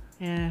 grand.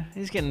 Yeah,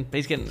 he's getting.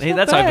 not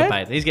That's bad.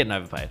 overpaid. He's getting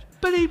overpaid.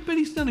 But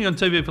he's only on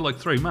TV for like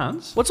 3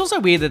 months. What's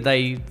also weird that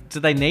do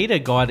they need a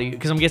guy to,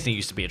 because I'm guessing he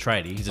used to be a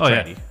tradie. He's a Oh,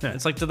 yeah. tradie. Yeah.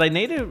 It's like, do they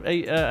need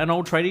an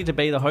old tradie to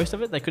be the host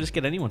of it? They could just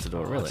get anyone to do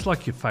it, really. It's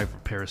like your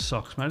favourite pair of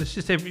socks, mate. It's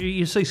just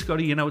you see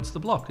Scotty, it's The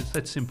Block. It's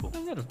that simple.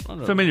 I'm not a-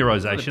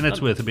 Familiarisation,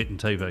 that's worth a bit in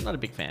TV. Not a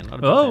big fan. Not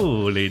a big fan.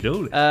 Holy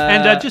dooly.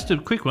 And just a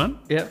quick one.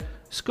 Yeah.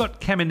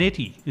 Scott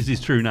Caminetti is his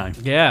true name.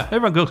 Yeah.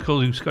 Everyone else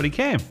calls him Scotty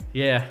Cam.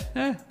 Yeah.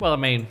 Yeah. Well, I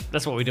mean,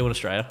 that's what we do in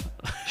Australia.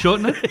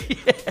 Shorten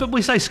it. But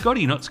we say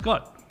Scotty, not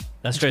Scott.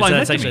 That's true. Explain So that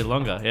that's to actually me.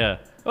 longer. Yeah.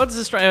 What does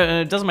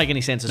Australia? It doesn't make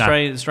any sense. No.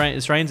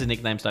 Australians and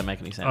nicknames don't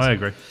make any sense. I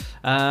agree.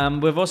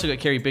 We've also got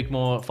Kerry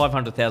Bickmore,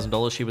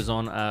 $500,000 she was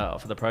on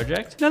for the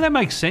project. No, that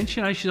makes sense.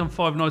 You know, she's on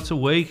 5 nights a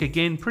week.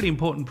 Again, pretty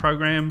important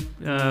program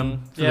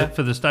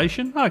for the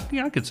station. Oh,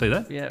 yeah, I could see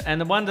that. Yeah, and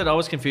the one that I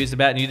was confused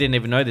about, and you didn't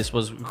even know this,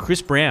 was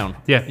Chris Brown.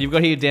 Yeah. You've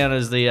got here down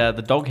as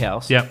the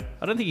doghouse. Yep.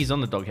 I don't think he's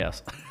on the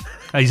doghouse.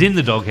 He's in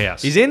the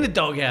doghouse. He's in the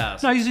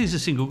doghouse. No, he's a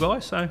single guy,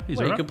 so he's Well,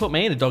 all you right. could put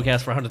me in a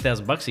doghouse for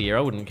 $100,000 a year.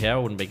 I wouldn't care. I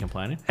wouldn't be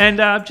complaining. And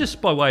just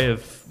by way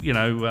of,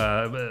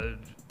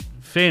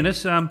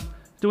 fairness,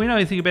 do we know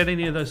anything about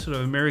any of those sort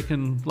of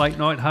American late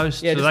night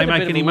hosts? Do just they had a make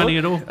bit of any a money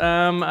at look.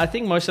 all? I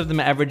think most of them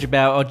average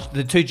about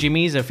the two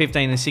Jimmys are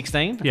 15 and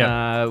 16.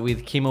 Yeah.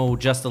 With Kimmel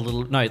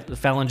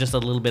Fallon just a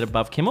little bit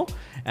above Kimmel,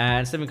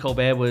 and Stephen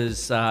Colbert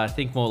was I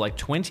think more like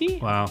 20.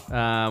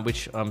 Wow.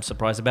 Which I'm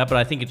surprised about, but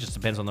I think it just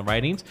depends on the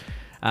ratings.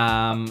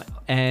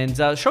 And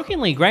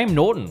shockingly, Graham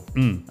Norton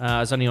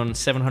is only on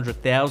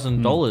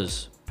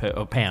 $700,000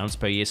 pounds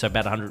per year, so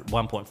about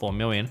 1.4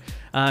 million.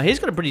 He's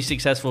got a pretty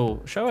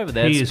successful show over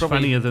there. He It's is probably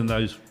funnier than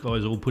those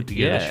guys all put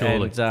together, surely.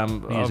 And He is a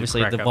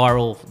obviously the cracker.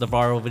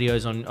 viral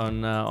videos on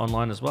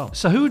online as well.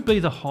 So who would be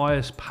the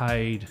highest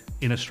paid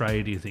in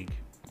Australia, do you think?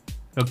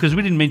 Because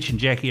we didn't mention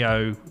Jackie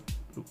O,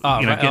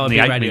 getting the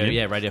 8 radio, million.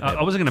 yeah, radio I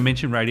people. wasn't going to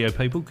mention radio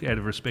people out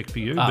of respect for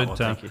you. but well,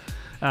 thank you.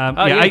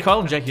 yeah,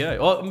 Kyle and Jackie O.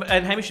 Oh,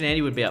 and Hamish and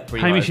Andy would be up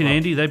pretty Hamish high as and well.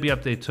 Andy, they'd be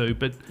up there too.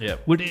 But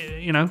Yep. would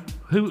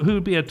who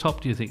would be at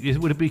top? Do you think?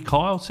 Would it be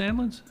Kyle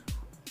Sandlands?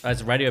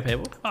 As radio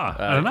people?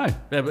 I don't know.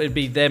 It'd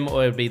be them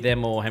or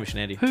Hamish and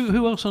Andy.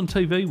 Who else on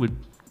TV would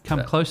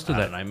come close to I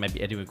that? don't know,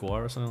 maybe Eddie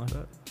McGuire or something like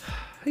that.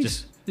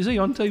 Is he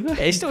on TV? Yeah,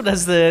 he still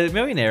does the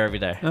Millionaire every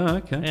day. Oh,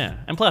 okay. Yeah,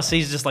 and plus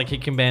he's just like he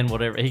can command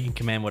whatever he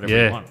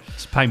Yeah. wants.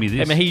 Just pay me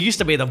this. I mean, he used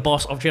to be the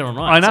boss of Channel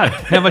 9. I know.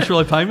 so- How much will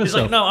I pay myself? He's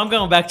like, no, I'm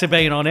going back to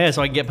being on air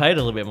so I can get paid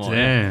a little bit more.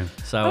 Damn.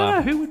 So I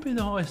don't know, who would be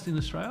the highest in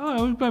Australia?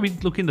 Oh, we'll maybe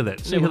look into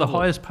that. See Yeah, who the we'll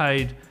look. highest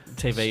paid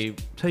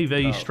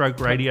TV stroke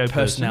radio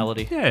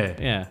personality. person.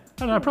 Yeah. Yeah.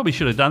 I don't know, I probably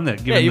should have done that.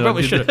 Yeah, given you that I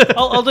probably did should. that.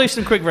 I'll do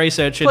some quick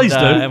research. And, Please do.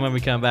 And when we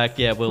come back,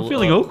 we'll. I'm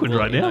feeling awkward we'll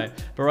right let you now. know.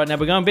 But right now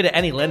we're going a bit of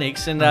Annie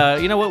Lennox, and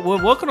you know what?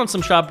 We're working on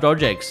some sharp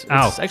projects. It's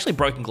Oh. actually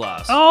Broken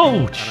Glass.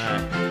 Ouch!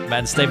 Matt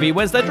and Stevie,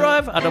 Wednesday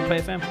Drive,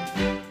 RWPFM.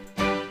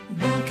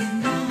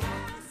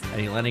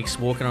 Annie Lennox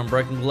walking on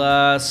Broken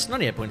Glass,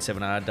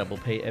 98.7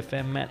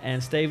 RWPFM. Matt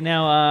and Steve.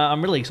 Now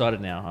I'm really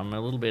excited. Now I'm a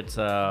little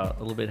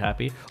bit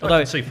happy. Although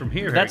can see from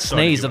here how that excited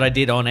sneeze you that are. I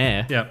did on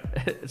air, Yeah.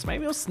 it's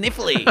made me all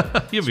sniffly.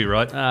 You'll be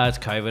right. It's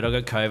COVID.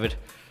 I got COVID.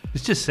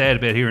 It's just sad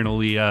about hearing all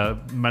the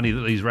money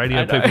that these radio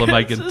I know. people are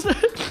making.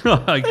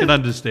 I can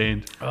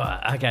understand.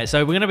 Okay,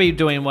 so we're going to be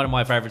doing one of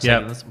my favorite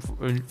Yeah. segments.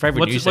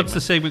 Favorite news What's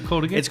the segment. segment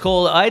called again? It's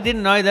called. I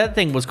didn't know that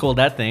thing was called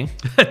that thing.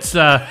 It's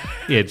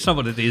it's not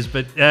what it is,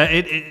 but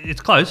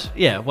it's close.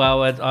 Yeah,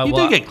 well, You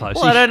do get close.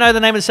 Well, I don't know the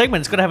name of the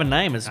segment. It's got to have a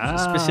name. It's a I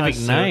specific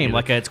see what name. you-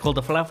 Like it's called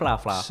the Fla Fla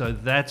Fla. So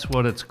that's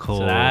what it's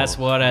called. So that's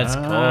what it's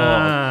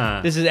Ah.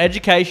 called. This is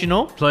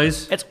educational.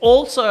 Please. It's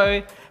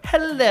also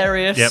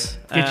hilarious. Yep.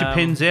 Get your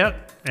pens out.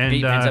 And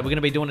Get your pens out. We're going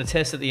to be doing a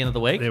test at the end of the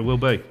week, there will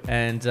be.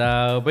 and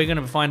we're going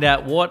to find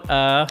out what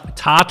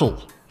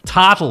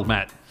Tartle,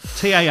 Matt.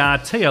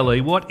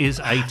 Tartle. What is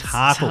a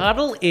tartle?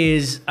 Turtle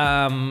is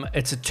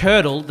it's a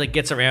turtle that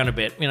gets around a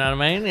bit. You know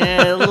what I mean?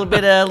 Yeah, a little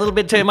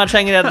bit too much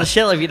hanging out of the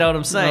shell. If you know what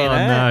I'm saying. Oh,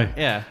 eh? no.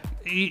 Yeah.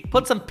 Y-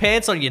 Put some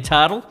pants on your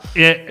turtle.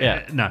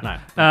 Yeah. No.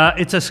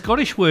 It's a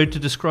Scottish word to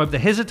describe the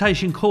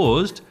hesitation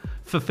caused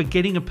for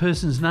forgetting a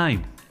person's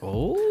name.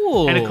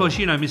 Oh. And of course,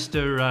 you know,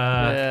 Mr.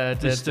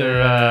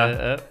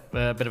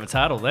 bit of a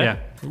turtle there. Yeah.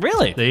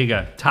 Really? There you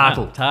go.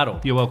 Tartle. Turtle.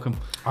 You're welcome.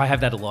 I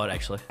have that a lot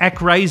actually.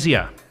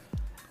 Acrasia.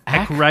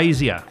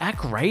 Acrasia.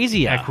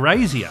 Acrasia.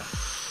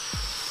 Acrasia.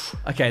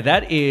 Okay,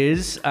 that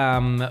is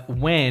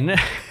when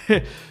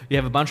you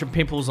have a bunch of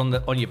pimples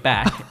on your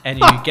back and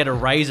you get a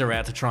razor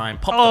out to try and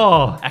pop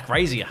Oh. them.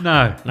 Acrasia.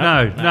 No.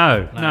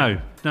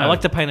 I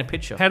like to paint a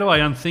picture. How do I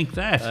unthink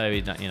that?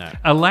 You know.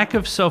 A lack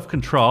of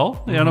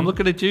self-control, and I'm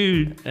looking at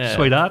you, Yeah.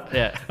 sweetheart.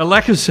 Yeah. A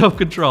lack of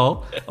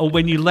self-control, or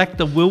when you lack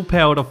the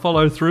willpower to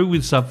follow through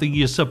with something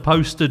you're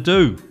supposed to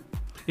do.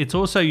 It's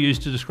also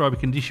used to describe a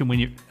condition when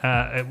you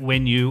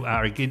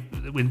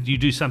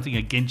do something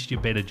against your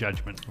better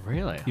judgment.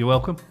 Really? You're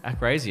welcome.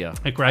 Acrasia.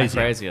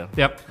 Acrasia.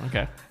 Yep.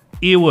 Okay.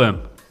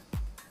 Earworm,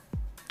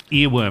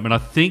 and I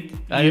think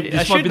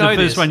this might be the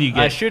first one you get.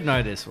 I should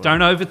know this one. Don't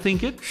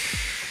overthink it.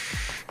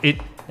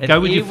 An Go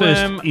with your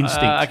first earworm,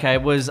 instinct. Okay,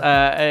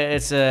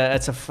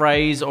 it's a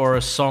phrase or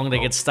a song that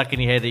gets stuck in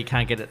your head that you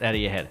can't get it out of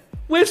your head.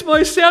 Where's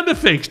my sound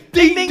effects?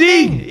 Ding,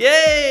 ding.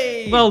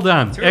 Yay! Well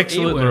done. It's a real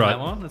Excellently earworm, right. that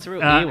one. That's a real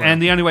earworm. And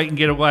the only way you can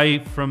get away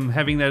from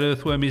having that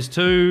earthworm is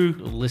to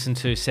Listen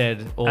to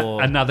said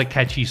or another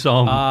catchy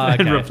song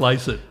and okay.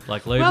 replace it.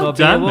 like Lou Well Bobby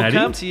done, will Matty.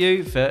 come to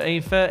you for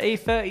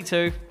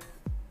E32.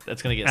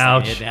 That's gonna get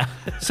stuck in Ouch. your head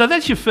now. So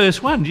that's your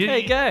first one. There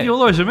you go. You'll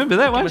always remember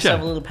that, Give won't myself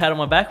a you? little pat on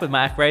my back with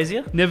my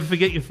acrasia. Never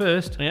forget your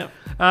first. Yep.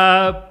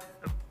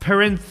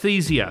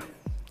 Parenthesia.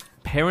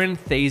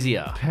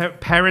 Parenthesia.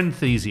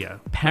 Parenthesia.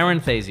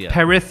 Parenthesia.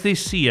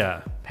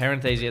 Parenthesia.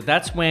 Parenthesia.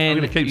 That's when I'm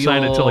going to keep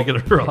saying it until I get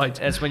it right.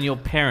 That's when your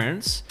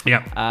parents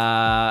Yeah.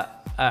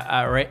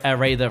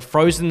 are either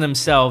frozen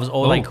themselves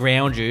or they Oh.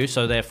 ground you,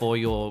 so therefore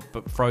you're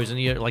frozen.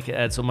 You're like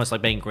it's almost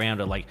like being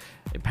grounded. Like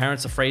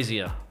parents are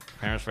freezier.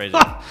 Parents freezier.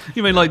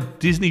 You mean like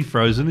Disney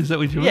Frozen? Is that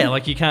what you mean? Yeah,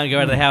 like you can't go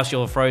out of the house.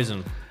 You're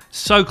frozen.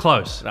 So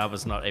close. That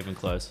was not even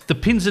close. The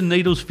pins and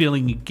needles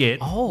feeling you get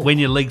Oh. when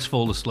your legs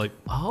fall asleep.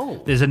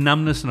 Oh. There's a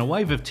numbness and a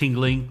wave of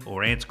tingling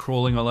or ants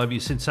crawling all over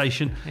your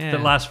sensation Yeah.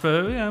 that lasts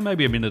for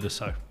maybe a minute or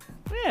so.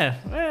 Yeah,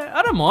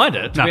 I don't mind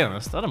it, to No. be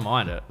honest. I don't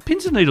mind it.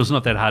 Pins and needles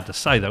not that hard to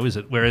say though, is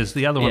it? Whereas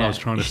the other one I Yeah. was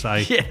trying to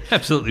say Yeah.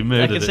 absolutely I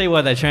murdered can see it.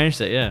 why they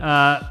changed it,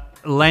 yeah.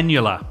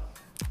 Lannular.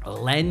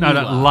 Lannular. No,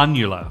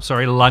 lunula.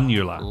 Sorry,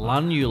 lunula.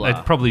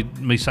 Lunula. Probably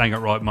me saying it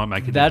right might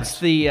make a That's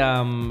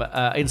difference.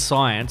 the in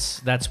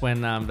science. That's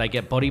when they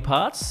get body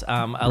parts,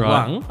 a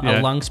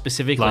yeah. lung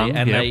specifically, Lung,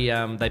 and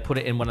yeah. they put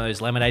it in one of those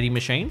laminating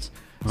machines.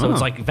 So Oh.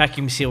 it's like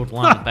vacuum sealed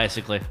lung,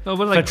 basically. Oh,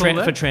 what do they call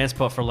that? For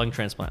transport for lung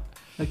transplant.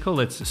 They call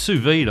that sous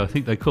vide, I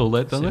think they call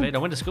that, don't they? I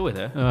went to school with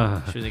her.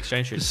 Ah. She was an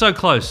exchange student. So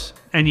close,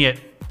 and yet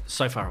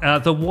So far away.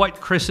 the white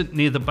crescent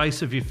near the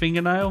base of your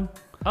fingernail.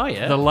 Oh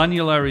yeah. The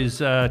lunula is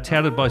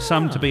touted by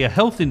some to be a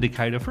health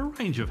indicator for a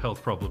range of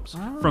health problems,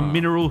 from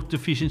mineral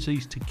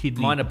deficiencies to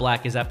kidney. Mine are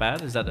black. Is that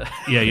bad? Is that?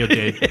 Yeah, you're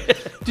dead.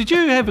 Did you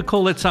ever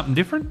call that something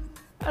different?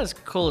 I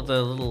just call it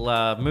the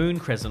little moon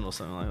crescent or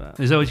something like that.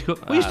 Is that what you call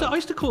it? I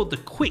used to call it the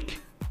quick.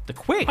 The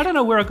quick. I don't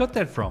know where I got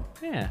that from.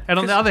 Yeah. And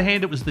on the other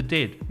hand, it was the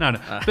dead. No.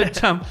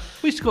 But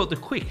we used to call it the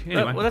quick.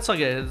 Anyway. Well, that's like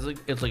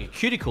it's like a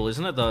cuticle,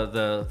 isn't it?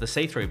 The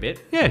see-through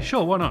bit. Yeah,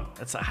 sure. Why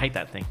not? I hate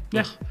that thing.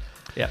 Yeah. Ugh.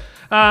 Yeah.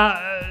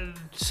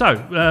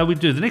 So we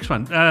do the next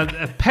one.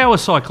 Power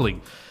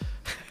cycling.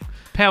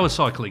 Power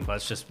cycling.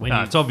 That's just when No,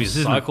 you it's obvious,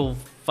 isn't it? cycle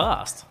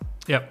fast.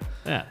 Yep.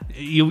 Yeah.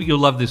 You'll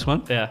love this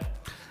one. Yeah.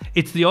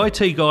 It's the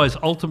IT guy's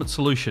ultimate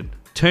solution.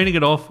 Turning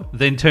it off,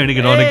 then turning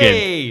it on again.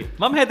 Hey,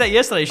 Mum had that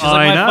yesterday. She's I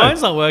like, my know.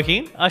 phone's not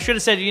working. I should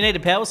have said you need a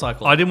power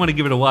cycle. I didn't want to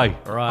give it away.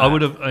 Right. I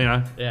would have,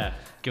 Yeah.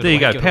 Give it There you away,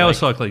 go, give it power away.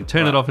 cycling.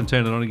 Turn it Right. off and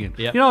turn it on again.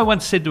 Yep. You know, I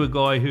once said to a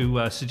guy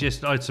who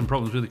suggested I had some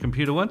problems with the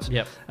computer once.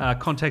 Yep.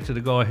 Contacted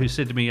a guy who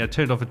said to me,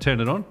 turn it off and turn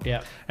it on.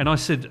 Yep. And I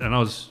said, and I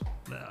was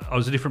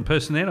a different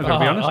person then, I've got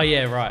to be honest. Oh,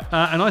 yeah, right.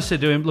 And I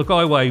said to him, look,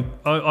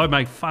 I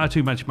make far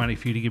too much money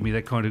for you to give me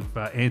that kind of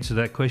answer to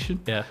that question.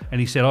 Yeah. And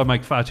he said, I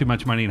make far too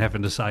much money in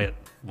having to say it.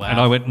 Wow.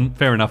 And I went,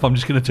 fair enough, I'm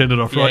just going to turn it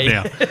off right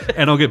Yeah. now.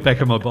 And I'll get back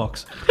in my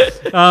box.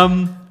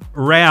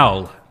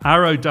 Rowel.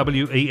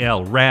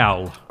 R-O-W-E-L.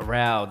 Rowel.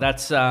 Wow.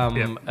 That's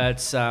Yep.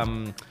 it's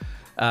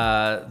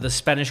the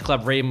Spanish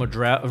club Real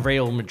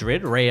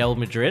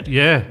Madrid.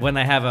 Yeah. When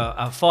they have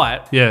a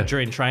fight Yeah.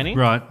 during training.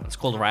 Right. It's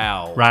called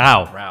Row.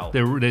 Row.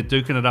 They're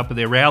duking it up and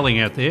they're rowling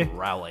out there.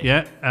 Rowling.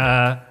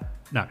 Yeah.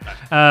 No.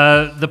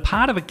 The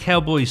part of a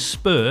cowboy's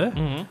spur,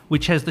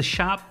 which has the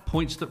sharp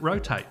points that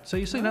rotate. So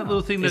you see that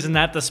little thing that Isn't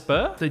that the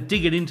spur? they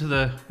dig it into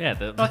the...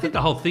 Yeah. I think the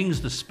whole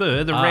thing's the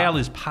spur. The rowel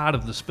is part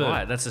of the spur.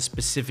 Right. That's a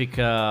specific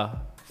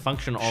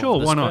function of Sure,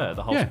 the why spur, not?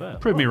 the whole yeah, spur.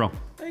 prove me wrong.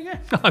 There you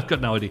go. I've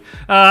got no idea.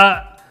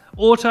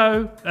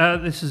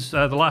 This is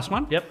the last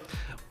one. Yep.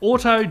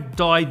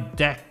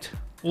 Autodidact.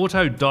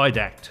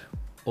 Autodidact.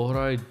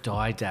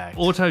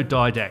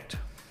 Autodidact.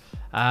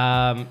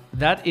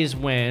 That is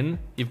when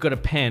you've got a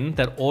pen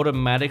that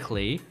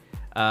automatically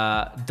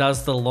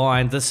does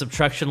the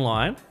subtraction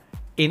line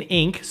in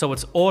ink. So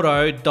it's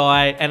auto,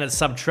 die, and it's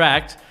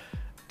subtract.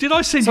 Did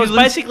I send So you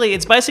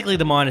it's basically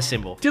the minus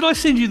symbol. Did I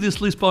send you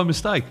this list by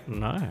mistake?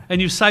 No.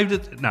 And you've saved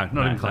it? No,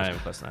 not even close. Not even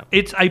close, no.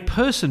 It's a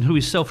person who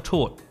is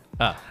self-taught.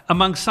 Ah.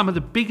 Among some of the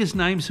biggest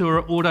names who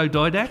are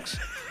autodidacts,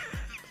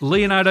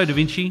 Leonardo da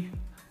Vinci,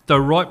 the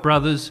Wright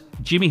brothers,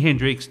 Jimi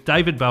Hendrix,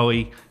 David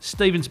Bowie,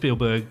 Steven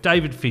Spielberg,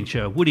 David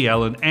Fincher, Woody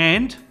Allen,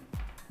 and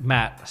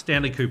Matt.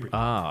 Stanley Kubrick.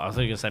 I was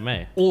going to say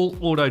me. All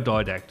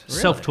autodidact,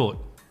 self-taught.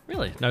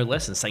 Really? No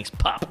lessons. Thanks,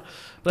 pup.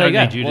 Don't There you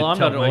need go. you Well, to I'm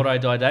tell not an me.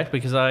 autodidact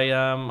because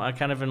I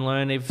can't even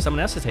learn if someone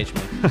else is teaching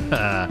me.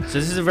 So this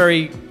is a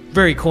very,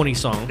 very corny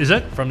song. Is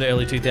it? From the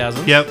early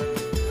 2000s. Yep.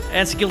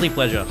 And it's a guilty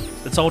pleasure.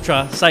 It's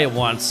Ultra. Say it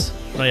once.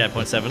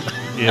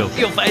 98.7. Ew.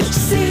 Your face.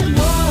 Say it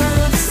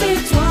once, say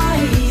it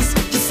twice,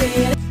 just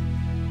say it.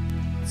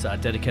 It's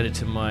dedicated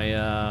to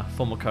my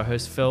former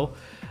co-host Phil.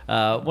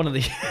 One of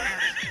the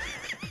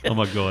Oh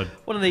my God.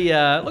 One of the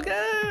look.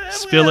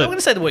 Spill it. I'm going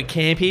to say the word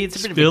campy. It's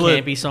a bit Spill of a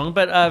it. campy song,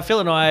 but Phil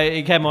and I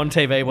it came on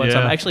TV one Yeah.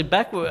 time. Actually,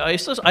 I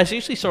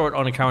actually saw it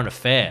on A Current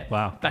Affair.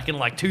 Wow. Back in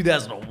like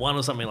 2001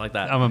 or something like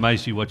that. I'm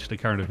amazed you watched The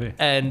Current Affair.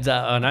 And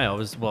I know I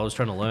was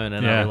trying to learn,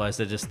 and I Yeah. realised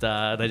they just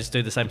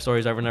do the same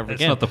stories over and over It's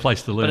again. not the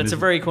place to learn, But it's is a it?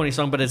 very corny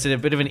song, but it's a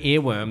bit of an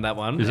earworm, that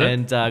one. Is it?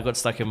 And got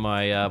stuck in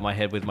my my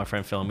head with my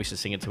friend Phil, and we used to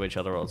sing it to each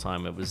other all the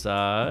time. It was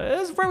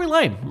very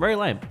lame, very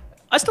lame.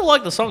 I still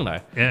like the song though.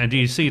 Yeah, and do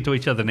you sing it to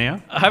each other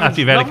now? I haven't After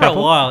you've had not a for a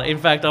couple? while. In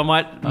fact, I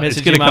might it's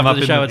message gonna him come after up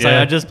the in show the- and say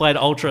yeah. I just played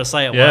Ultra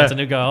Say It Yeah. once, and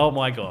he'll go, "Oh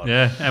my god."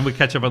 Yeah, and we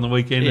catch up on the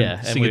weekend Yeah,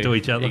 and sing it to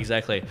each other.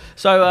 Exactly.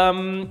 So,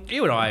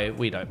 you and I,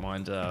 we don't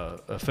mind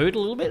food a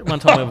little bit. One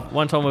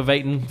time we've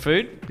eaten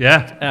food.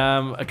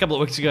 Yeah, A couple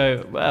of weeks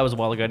ago, well, it was a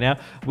while ago now.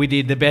 We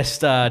did the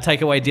best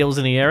takeaway deals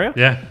in the area.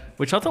 yeah.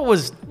 Which I thought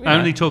was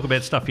Only talk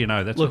about stuff you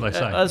know. That's Look, what they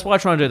say. that's why I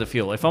try and do the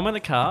fuel. If I'm in the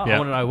car, Yeah. I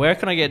want to know where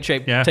can I get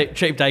cheap Yeah. cheap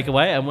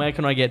takeaway and where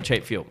can I get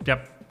cheap fuel.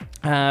 Yep.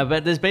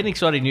 But there's been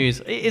exciting news.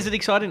 Is it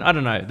exciting? I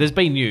don't know. There's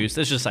been news.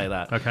 Let's just say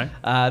that. Okay.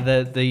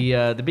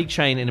 The big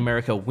chain in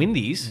America,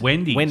 Wendy's.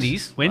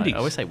 Wendy's. I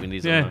always say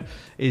Wendy's. Yeah.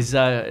 Is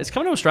it's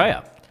coming to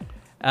Australia.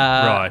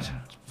 Right.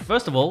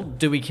 First of all,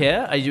 do we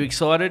care? Are you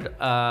excited?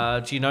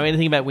 Do you know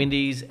anything about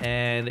Wendy's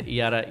and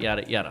yada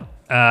yada yada?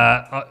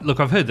 Look,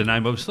 I've heard the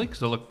name obviously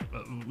because I look,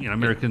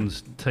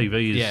 Americans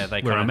TV is Yeah,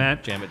 they where kind I'm of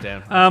at. jam it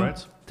down.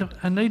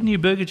 I need a new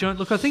burger joint.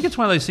 Look, I think it's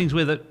one of those things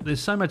where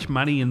there's so much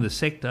money in the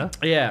sector.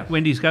 Yeah.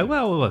 Wendy's go,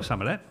 well, we'll have some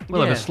of that.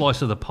 We'll have Yeah. a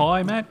slice of the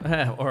pie, Matt.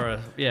 Or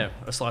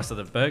a slice of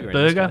the burger. In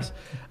Burger. this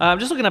case.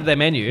 Just looking up their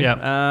menu.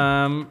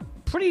 Yeah.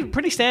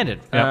 Pretty standard.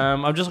 Yeah.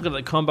 I'm just looking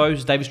at the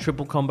combos. Dave's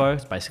triple combo.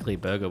 It's basically a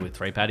burger with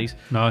 3 patties.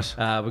 Nice.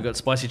 We've got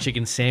spicy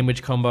chicken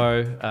sandwich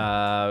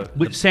combo.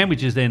 Which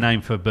sandwich is their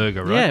name for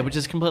burger, right? Yeah, which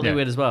is completely Yeah.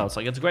 weird as well. It's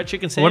like it's a great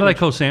chicken What sandwich. do they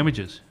call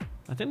sandwiches?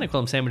 I think they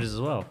call them sandwiches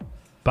as well.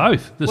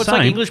 Both. The Well, it's same.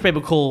 like English people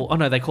call. Oh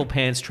no, they call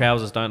pants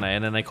trousers, don't they?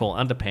 And then they call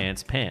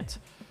underpants pants,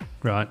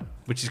 Right.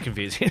 which is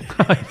confusing.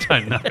 I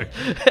don't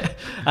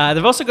know.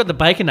 They've also got the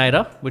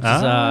Baconator, which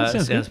sounds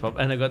is sounds good. pop,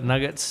 and they've got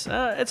nuggets.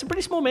 It's a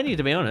pretty small menu,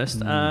 to be honest.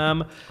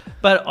 Mm.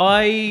 But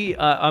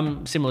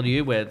I'm similar to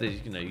you, where there's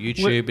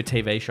YouTube and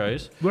TV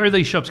shows. Where are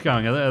these shops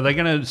going? Are they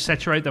going to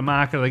saturate the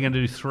market? Are they going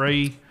to do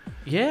 3?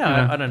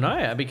 Yeah, Yeah. I don't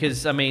know,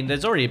 because I mean,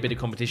 there's already a bit of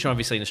competition.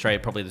 Obviously, in Australia,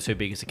 probably the 2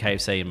 biggest are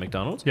KFC and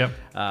McDonald's. Yep.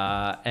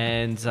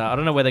 And I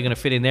don't know where they're going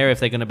to fit in there, if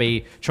they're going to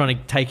be trying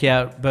to take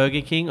out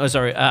Burger King. Oh,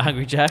 sorry,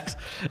 Hungry Jack's.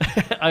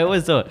 I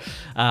always do it.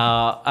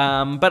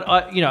 But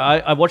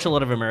I watch a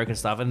lot of American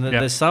stuff, and Yep.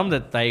 there's some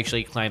that they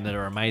actually claim that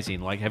are amazing.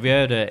 Like, have you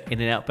heard of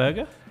In-N-Out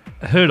Burger?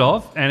 Heard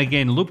of, and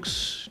again,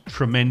 looks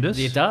tremendous.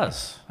 It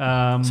does.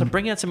 Um, So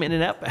bring out some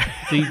In-N-Out.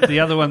 the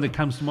other one that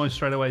comes to mind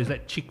straight away is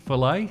that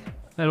Chick-fil-A.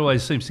 That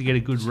always seems to get a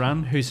good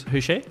run. Who's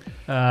she?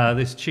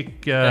 This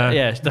chick...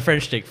 Yeah, the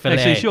French chick. Filet.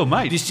 Actually, it's your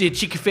mate. This is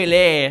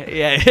Chick-fil-A.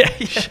 Yeah.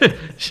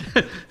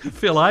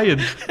 Phil A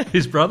and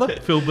his brother,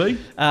 Phil B.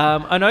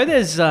 I know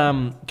there's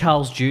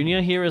Carl's Jr.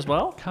 here as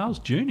well. Carl's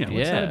Jr.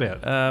 What's that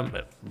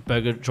about?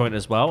 Burger joint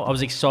as well. I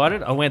was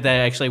excited. I went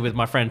there actually with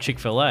my friend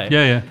Chick-fil-A.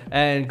 Yeah.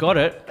 And got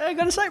it. I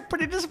got to say,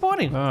 pretty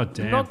disappointing. Oh,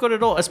 damn. Not good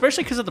at all,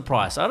 especially because of the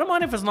price. I don't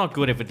mind if it's not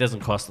good if it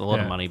doesn't cost a lot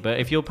of Yeah. money. But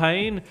if you're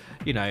paying,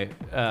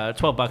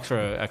 $12 for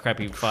a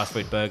crappy fast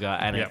food burger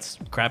and Yep. it's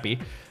crappy,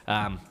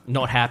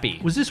 not happy.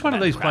 Was this one of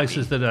about these crappy.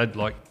 places that had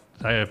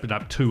they opened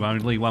up 2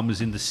 only? One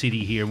was in the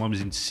city here and one was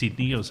in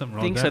Sydney or something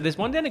I think like so. that? There's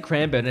one down in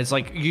Cranbourne. It's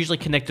like usually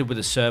connected with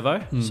a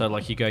servo. So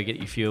like you go get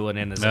your fuel and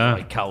then there's Ah.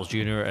 like Carl's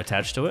Jr.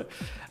 attached to it.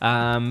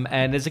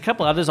 And there's a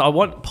couple others. I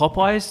want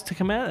Popeyes to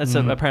come out. It's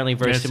apparently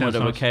very Yeah, it similar to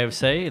sounds a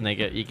KFC, and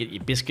you get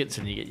your biscuits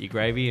and you get your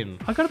gravy and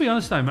I got to be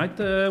honest though, mate.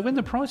 When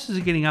the prices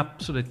are getting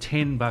up sort of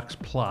 $10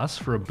 plus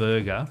for a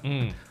burger,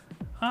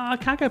 I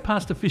can't go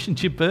past a fish and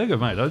chip burger,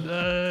 mate.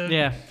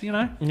 Yeah.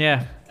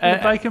 yeah. Bit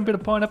of bacon, bit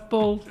of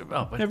pineapple.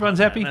 But Everyone's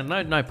happy. No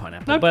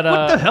pineapple. No, but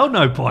what the hell?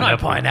 No No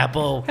pineapple.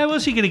 pineapple. How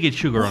else are you going to get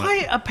sugar on it?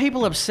 Why are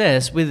people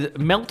obsessed with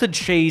melted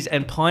cheese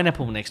and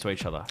pineapple next to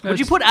each other? Would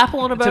you It's- put apple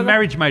on a It's burger? a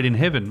marriage made in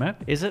heaven,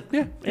 Matt. Is it?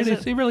 Yeah, it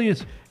is. It really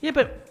is. Yeah,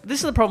 but this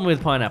is the problem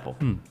with pineapple.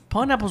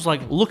 Pineapple's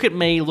like, look at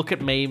me, look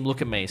at me,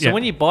 look at me. So Yeah.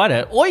 when you bite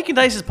it, all you can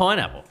taste is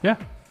pineapple. Yeah.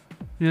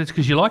 It's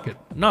because you like it.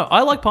 No,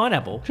 I like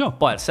pineapple Sure.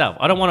 by itself.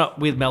 I don't want it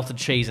with melted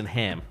cheese and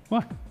ham.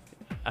 Why?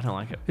 I don't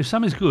like it. If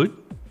some is good.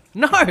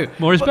 No.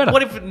 More is but better.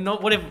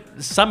 What if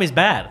some is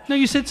bad? No,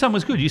 you said some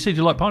was good. You said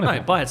you like pineapple.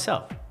 No, by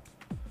itself.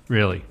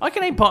 Really? I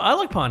can eat. I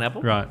like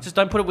pineapple. Right. Just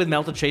don't put it with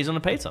melted cheese on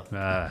a pizza.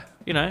 Ah.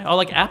 I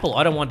like apple.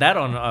 I don't want that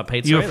on a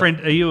pizza. You a either. friend?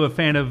 Are you a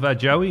fan of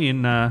Joey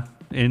in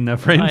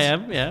Friends? I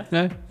am.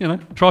 Yeah. No,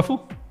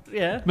 trifle,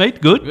 Yeah. meat,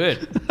 good.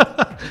 Good.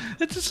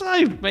 It's the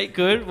same. Meat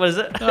good. What is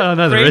it? Oh,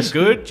 no, the Cream rest-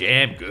 good.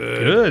 Jam good.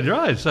 Good,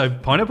 right? So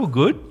pineapple,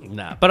 good.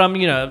 Nah, but I'm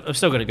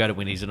still going to go to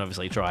Wendy's and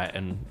obviously try it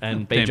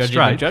and be Damn judging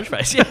straight. the judge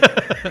face.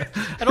 Yeah.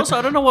 And also,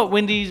 I don't know what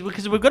Wendy's,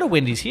 because we've got a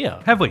Wendy's here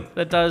Have we?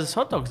 that does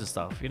hot dogs and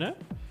stuff.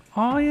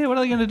 Oh yeah. What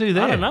are they going to do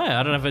there? I don't know.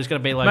 I don't know if it's going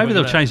to be like Maybe we're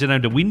they'll gonna- change their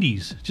name to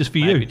Windies just for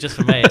maybe you. just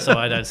for me, so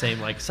I don't seem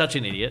like such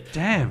an idiot.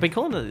 Damn. I've been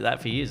calling it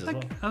that for years as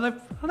well. I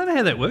don't know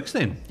how that works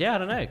then. Yeah, I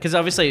don't know, because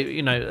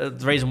obviously, the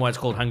reason why it's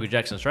called Hungry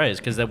Jack's in Australia is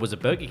because there was a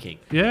Burger King.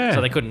 Yeah.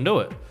 So they couldn't do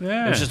it.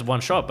 Yeah. It was just one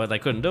shop, but they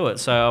couldn't do it.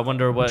 So I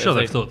wonder what. I'm sure if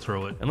they've they- thought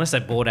through it. Unless they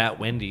bought out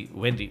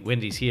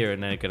Wendy's here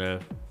and they're gonna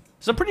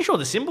So I'm pretty sure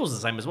the symbol's the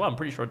same as well. I'm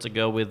pretty sure it's a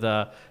girl with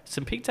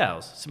some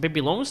pigtails, some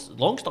Pippi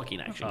Longstocking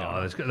action. going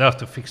on. They'll have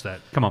to fix that.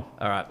 Come on.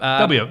 All right.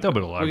 They'll be all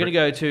over We're going to it.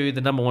 go to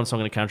the number one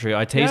song in the country.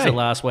 I teased Yay. it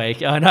last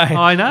week. I know.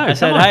 I know, I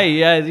said, come on.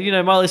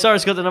 hey, Miley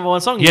Cyrus got the number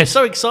one song. You're Yes.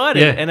 so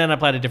excited. Yeah. And then I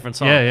played a different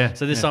song. Yeah.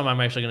 So this time I'm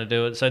actually going to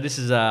do it. So this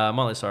is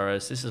Miley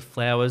Cyrus. This is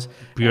Flowers.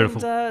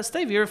 Beautiful. And,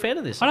 Steve, you're a fan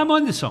of this. I don't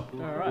mind this song. All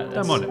right.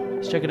 Don't mind it.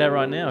 Let's check it out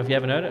right now if you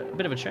haven't heard it. A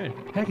bit of a tune.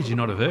 How could you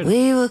not have heard it?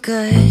 We were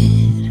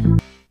good.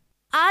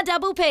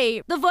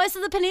 RPP, the voice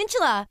of the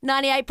peninsula,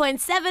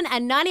 98.7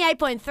 and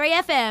 98.3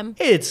 FM.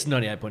 It's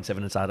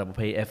 98.7, it's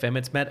RPP FM.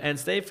 It's Matt and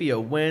Steve for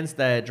your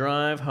Wednesday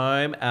drive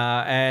home.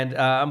 And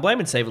I'm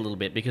blaming Steve a little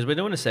bit because we're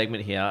doing a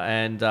segment here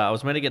and I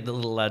was meant to get the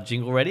little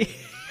jingle ready.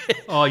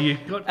 Oh, you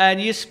got...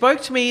 And you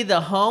spoke to me the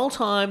whole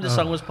time the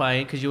song was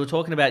playing because you were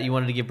talking about you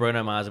wanted to give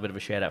Bruno Mars a bit of a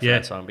shout out for Yeah.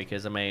 that song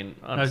because, I mean,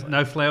 honestly,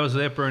 No flowers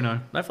there,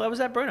 Bruno. no flowers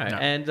at Bruno. No.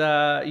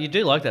 And you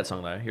do like that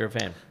song, though. You're a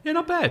fan. Yeah,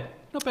 not bad.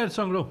 Not bad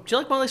song at all. Do you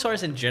like Miley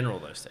Cyrus in general,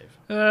 though, Steve?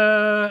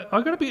 I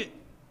got to be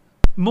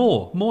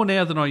more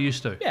now than I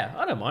used to. Yeah,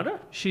 I don't mind her.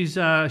 She's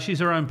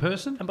her own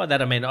person. And by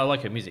that, I mean, I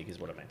like her music, is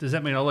what I mean. Does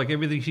that mean I like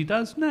everything she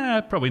does?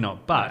 Nah, probably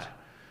not. But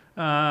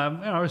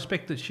I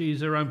respect that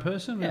she's her own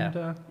person Yeah.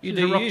 and you she's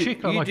do a rock you,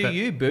 chick. I you like do that.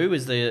 you, boo,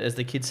 as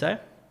the kids say.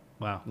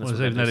 Wow, what That's does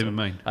what that they even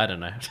say. mean? I don't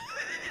know.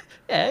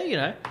 Yeah, you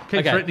know. Keep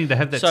Okay, threatening to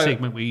have that so-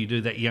 segment where you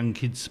do that young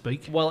kids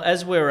speak. Well,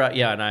 as we're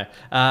yeah, I know.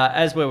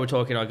 As we were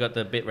talking, I got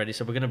the bit ready,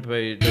 so we're going to do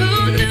a bit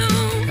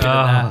of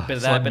that,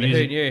 it's like bit of who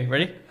music. knew.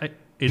 Ready? Hey,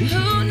 it is.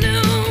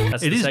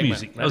 That's It the is segment.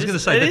 music. That I was going to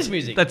say it that's, is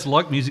music. That's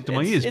like music to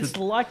my ears. It's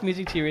but- like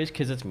music to your ears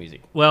because it's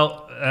music.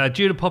 well,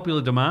 due to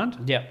popular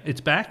demand, Yep.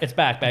 it's back. It's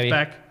back, baby. It's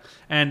back.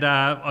 And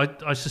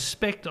I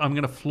suspect I'm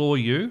going to floor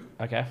you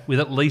Okay. with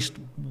at least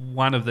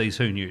one of these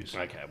Who News.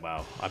 Okay.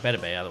 Well, I better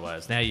be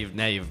otherwise. Now you've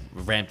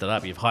ramped it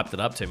up. You've hyped it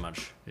up too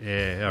much.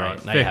 Yeah, all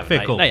right. No, you haven't. Fair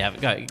No, call. no, you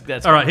haven't. Go.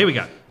 That's All right, fine. here we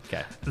go.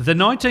 Okay. The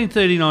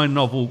 1939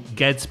 novel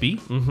Gadsby,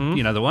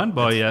 you know the one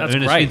by That's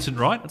Ernest great. Vincent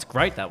Wright. That's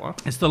great. That one.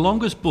 It's the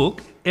longest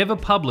book ever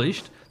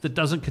published that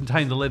doesn't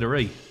contain the letter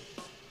E.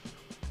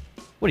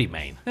 What do you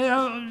mean?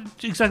 Yeah,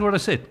 exactly what I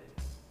said.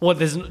 What?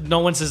 There's no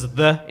one says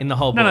the in the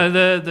whole book.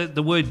 No,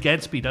 the word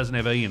Gadsby doesn't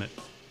have E in it.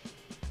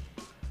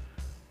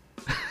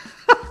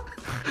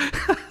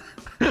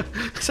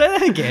 Say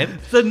that again.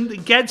 The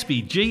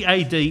Gadsby,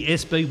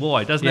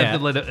 Gadsby, doesn't Yeah. have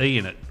the letter E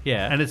in it.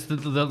 Yeah. And it's the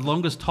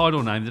longest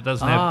title name that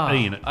doesn't have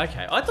E in it.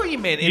 Okay. I thought you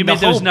meant in You the meant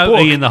there whole was no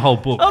book. E in the whole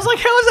book. I was like,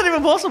 how is that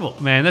even possible?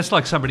 Man, that's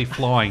like somebody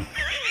flying.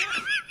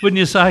 Wouldn't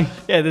you say?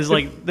 Yeah. There's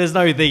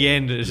no the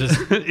end. It's just.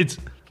 It's...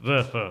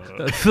 I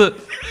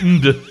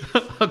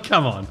oh,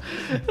 come on.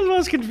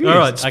 was confused. All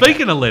right, Okay.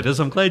 speaking of letters,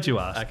 I'm glad you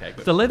asked. Okay,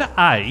 good. The letter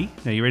A,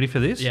 now you ready for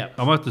this? Yeah.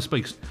 I might have to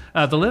speak.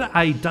 The letter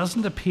A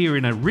doesn't appear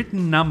in a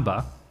written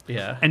number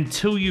Yeah.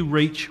 until you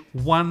reach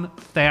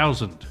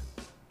 1,000.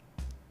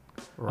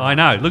 I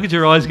know, look at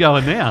your eyes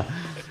going now.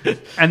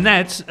 And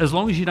that's as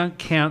long as you don't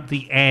count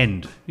the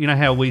and. You know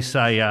how we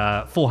say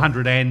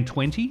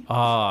 420?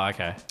 Oh,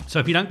 okay. So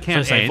if you don't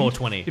count say and,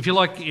 420. if you're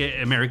like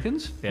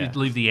Americans, Yeah. you'd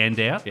leave the and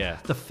out. Yeah.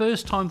 The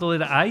first time the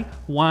letter A,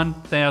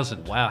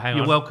 1,000. Wow. Hang on.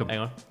 You're welcome.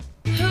 Hang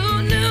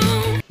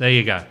on. There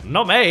you go.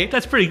 Not me.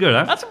 That's pretty good,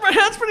 huh?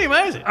 That's pretty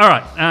amazing. All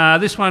right,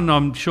 this one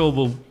I'm sure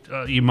will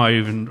you might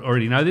even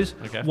already know this.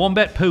 Okay.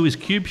 Wombat poo is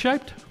cube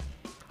shaped.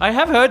 I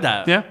have heard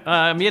that. Yeah.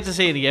 I'm yet to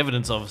see any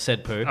evidence of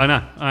said poo. I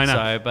know.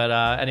 So, but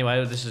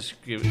anyway, this is.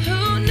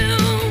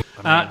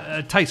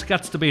 It takes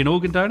guts to be an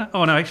organ donor.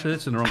 Oh no, actually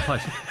that's in the wrong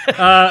place.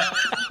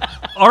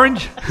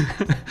 Orange.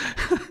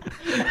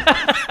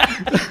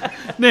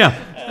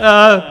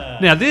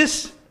 now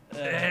this.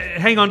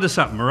 Hang on to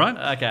something, all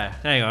right? Okay.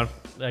 Hang on.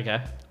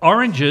 Okay.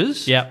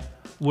 Oranges Yep.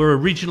 were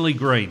originally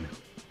green.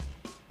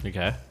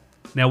 Okay.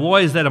 Now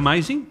why is that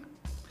amazing?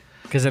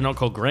 Because they're not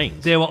called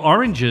greens. There were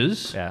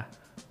oranges Yeah.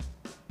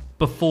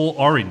 before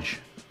orange.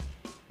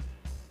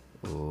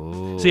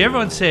 See,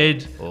 everyone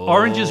said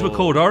oranges were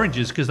called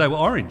oranges because they were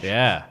orange.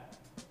 Yeah.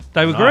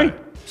 They were No. green.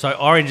 So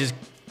orange is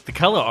the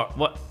color.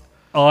 What?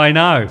 Oh, I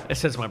know. It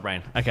says my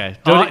brain. Okay.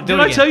 Did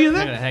I tell you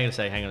that?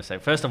 Hang on a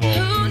sec. First of all,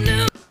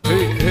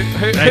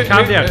 Hey,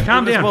 calm down,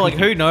 calm it's down. more like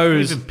who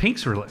knows? Even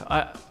pinks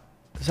are.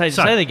 Say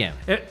it again.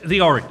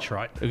 The orange,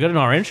 right? We've got an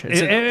orange.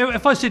 It's a-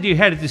 If I said to you,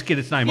 how did this get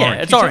its name? Yeah,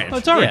 Orange. it's You'd say, orange. "Oh,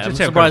 it's orange. Yeah, That's I'm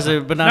how it surprised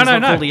goes." the banana's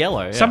not called a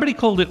yellow, yeah. Somebody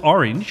called it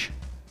orange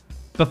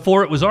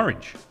before it was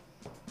orange.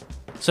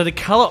 so the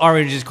color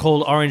orange is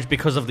called orange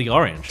because of the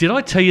orange. Did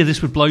I tell you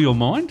this would blow your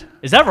mind?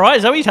 Is that right?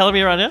 Is that what you're telling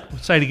me right now?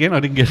 Say it again. I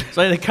didn't get it.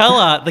 So the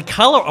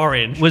color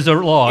orange. Was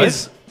alive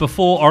Is-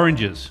 before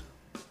oranges.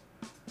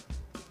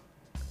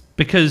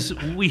 Because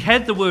we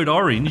had the word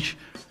orange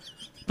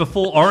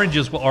before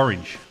oranges were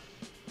orange.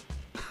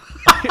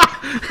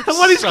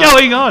 What is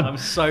going on? I'm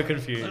so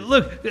confused.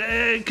 Look,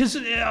 because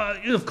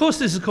of course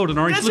this is called an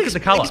orange. Look at the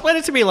colour. Explain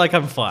it to me like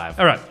I'm 5.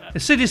 All right.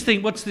 See this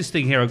thing. What's this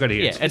thing here? I've got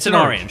here. Yeah, it's an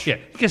orange. Yeah.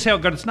 Guess how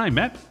it got its name,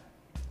 Matt?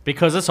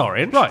 Because it's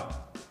orange. Right.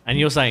 And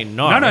you're saying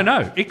no.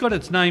 No. It got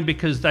its name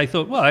because they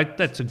thought, well,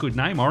 that's a good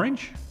name,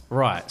 orange.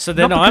 Right. So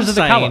then Not I'm because of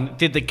the saying, colour.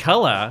 did the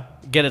color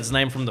get its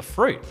name from the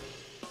fruit?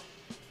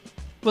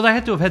 Well, they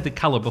had to have had the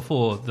colour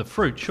before the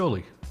fruit,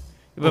 surely.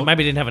 But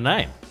maybe it didn't have a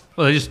name.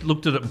 Well, they just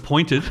looked at it and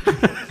pointed.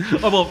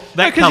 Oh, well,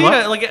 that Because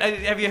colour. like,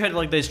 have you heard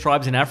like these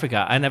tribes in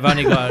Africa, and they've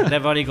only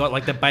got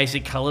like the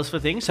basic colours for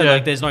things. So Yeah.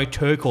 like, there's no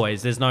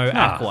turquoise, there's no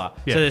aqua.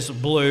 yeah. So there's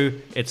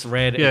blue, it's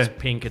red, Yeah. it's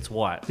pink, it's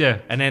white. Yeah.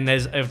 And then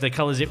there's if the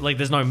colours like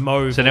there's no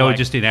mauve. So or, now we're like-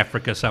 just in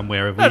Africa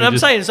somewhere. No, I'm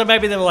saying, so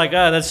maybe they were like,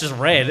 oh, that's just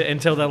red,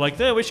 until they're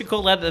like, oh, we should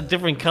call that a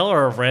different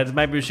colour of red.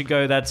 Maybe we should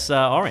go, that's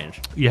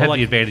orange. You Or have like,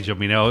 the advantage of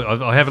me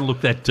now. I haven't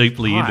looked that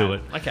deeply into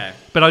it. Okay.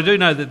 But I do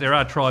know that there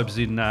are tribes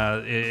in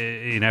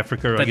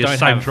Africa, I That guess, don't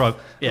same have- tribe,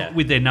 yeah.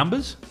 with their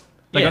numbers.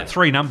 They Yeah. got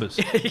 3 numbers.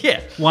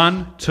 Yeah.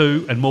 1,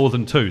 2, and more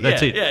than 2.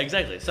 That's yeah, it. Yeah,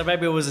 exactly. So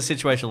maybe it was a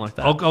situation like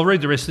that. I'll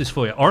read the rest of this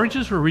for you.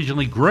 Oranges were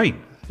originally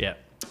green. Yeah.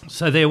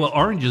 So there were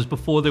oranges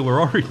before there were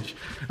orange.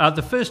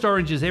 The first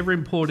oranges ever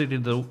imported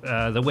into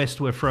the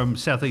West were from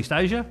Southeast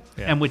Asia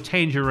Yeah. and were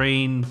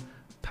tangerine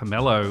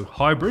pomelo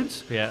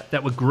hybrids Yeah.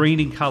 that were green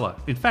in colour.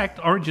 In fact,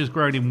 oranges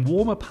grown in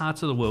warmer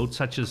parts of the world,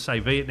 such as, say,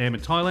 Vietnam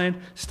and Thailand,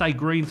 stay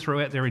green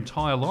throughout their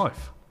entire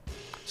life.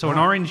 So an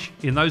orange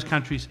in those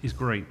countries is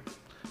green.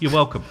 You're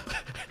welcome.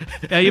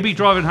 Now, you'll be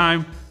driving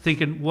home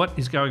thinking, what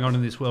is going on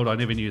in this world? I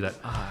never knew that.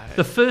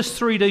 The first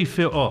 3D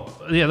film,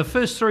 the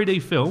first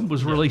 3D film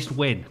was released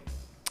when?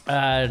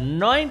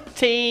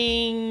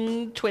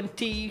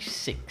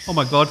 1926. Oh,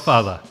 my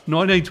godfather,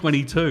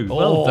 1922.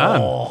 Well Oh.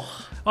 done.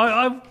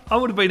 I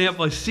would have been out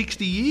by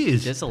 60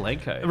 years.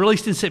 Jesselenko.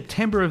 Released in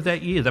September of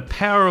that year, The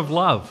Power of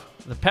Love.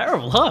 The Power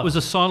of Love. It was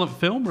a silent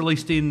film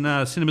released in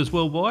cinemas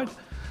worldwide.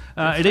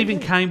 It even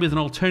came with an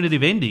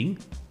alternative ending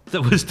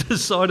that was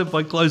decided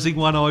by closing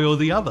one eye or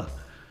the other.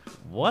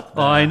 What?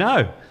 The- I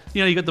know.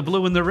 You know, you got the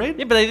blue and the red.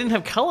 Yeah, but they didn't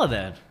have colour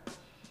then.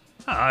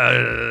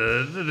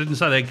 They didn't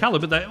say they had colour,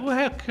 but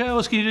how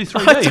else can you do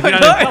 3D? I if you don't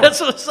don't know. have colour?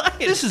 That's what I'm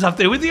saying. This is up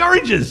there with the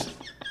oranges.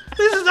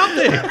 This is up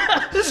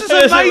there. This is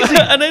amazing.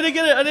 I need to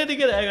get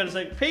it. Hang on a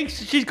second. Pink,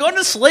 she's gone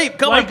to sleep.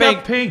 Come Wake on,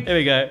 up, Pink. There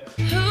we go.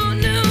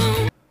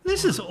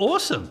 This is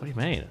awesome. What do you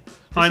mean?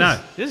 I know.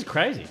 This is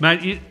crazy.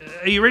 Mate,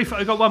 are you ready for...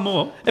 I got one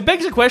more. It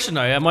begs the question,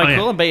 though. Am I yeah.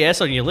 calling BS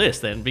on your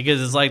list then?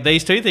 Because it's like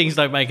these two things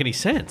don't make any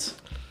sense.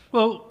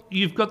 Well,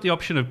 you've got the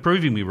option of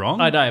proving me wrong.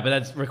 I know, but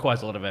that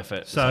requires a lot of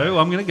effort. So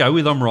I'm going to go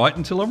with I'm right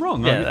until I'm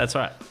wrong. yeah, that's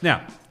right.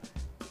 Now,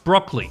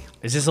 broccoli.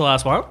 Is this the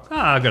last one?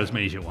 I've got as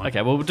many as you want.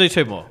 Okay, well, we'll do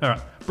 2 more. All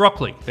right.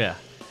 Broccoli Yeah.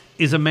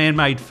 is a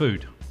man-made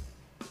food.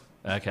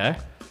 Okay.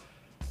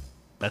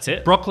 That's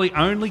it? Broccoli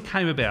only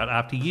came about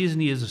after years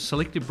and years of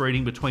selective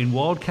breeding between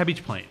wild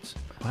cabbage plants.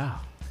 Wow.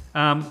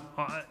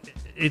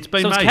 It's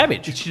been So it's made.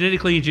 cabbage? It's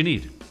genetically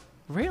engineered.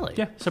 Really?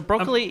 Yeah. So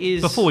broccoli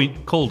is... Before we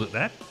called it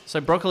that. So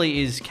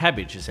broccoli is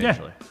cabbage,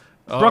 essentially.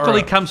 Or-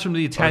 Broccoli or- comes from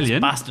the or it's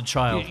Italian. bastard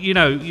child. You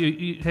know,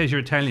 how's your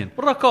Italian?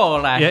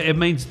 Broccoli. Yeah, it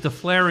means the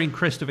flowering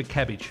crest of a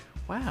cabbage.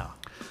 Wow.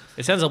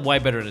 It sounds way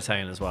better in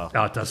Italian as well.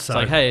 Oh, it does It's so.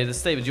 like, hey,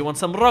 Steven, do you want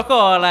some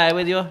broccoli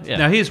with you? Yeah.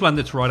 Now, here's one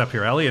that's right up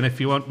your alley, and if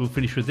you want, we'll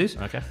finish with this.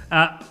 Okay.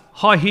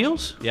 High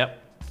heels. Yep.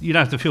 You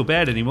don't have to feel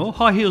bad anymore.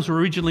 High heels were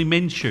originally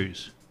men's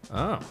shoes.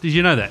 Oh. Did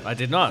you know that? I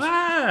did not.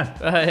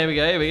 Ah! Here we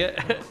go.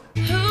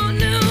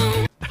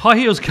 High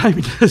heels came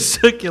into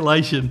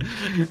circulation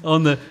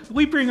on the...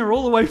 We bring her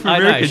all the way from I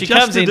America know. She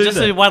just comes to in do just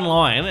that. in one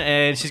line,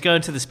 and she's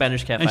going to the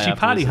Spanish cafe. And she afterwards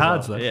party as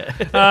hards, well.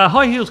 though. Yeah.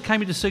 High heels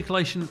came into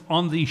circulation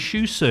on the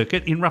shoe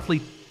circuit in roughly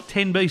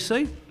 10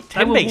 BC.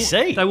 10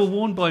 BC? They were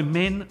worn by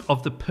men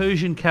of the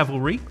Persian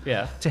cavalry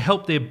Yeah. to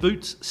help their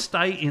boots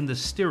stay in the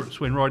stirrups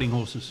when riding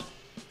horses.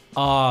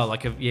 Oh,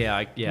 like a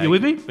yeah. You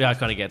with me? Yeah, I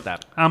kind of get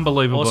that.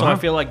 Unbelievable. Also, huh? I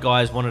feel like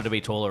guys wanted to be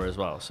taller as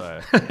well.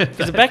 So,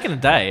 because back in the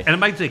day, And it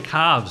makes their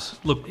calves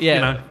look, yeah,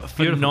 you know,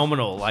 beautiful.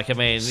 phenomenal. Like, I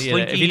mean, you know,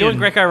 if Slinky you're doing and-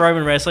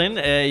 Greco-Roman wrestling,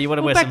 you want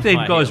to Well, wear back some then,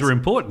 high guys heels. were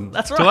important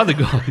That's to right. other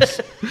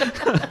guys.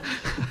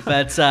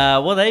 But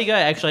well, there you go.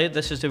 Actually,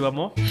 let's just do one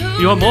more.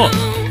 You want more?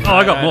 Oh,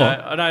 I got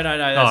more. No.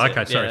 That's Oh, it. okay,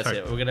 Yeah, sorry, that's sorry.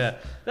 it. We're gonna.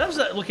 That was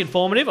look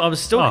informative. I was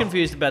still Oh.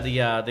 confused about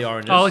the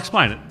oranges. I'll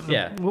explain it.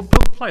 Yeah. We'll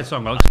play a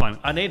song. I'll explain it.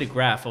 I need a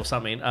graph or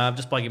something.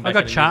 Just plugging back. I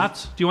got into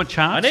charts. Do you want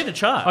charts? Music. I need a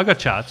chart. I got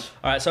charts.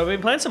 All right, so we've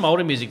been playing some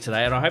older music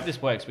today, and I hope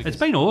this works because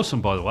It's been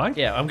awesome, by the way.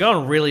 yeah, I'm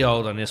going really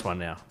old on this one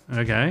now.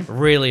 Okay.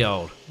 Really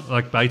old.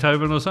 Like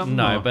Beethoven or something?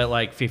 No, Or- but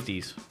like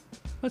 50s.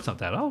 That's not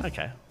that old.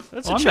 Okay.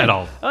 That's I'm tune. that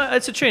old.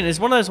 It's a tune. It's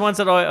one of those ones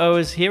that I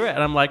always hear it,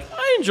 and I'm like,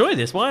 I enjoy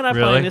this. Why aren't I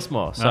Really? playing this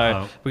more? So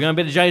Uh-oh. we're going a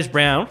bit of James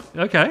Brown,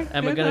 Okay.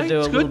 and we're Yeah, going no, to do a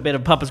it's little good. bit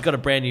of Papa's Got a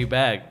Brand New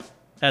Bag.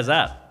 How's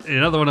that?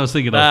 Another one I was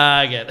thinking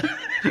of. Again.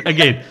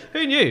 Again.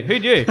 Who knew? Who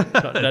knew?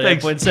 Not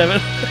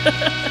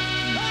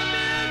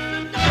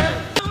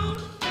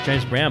 98.7.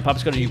 James Brown,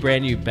 Papa's got a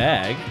brand new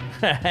bag.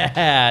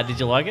 Did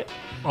you like it?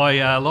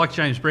 I like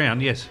James Brown,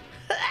 yes.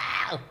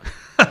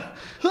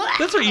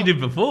 That's what you did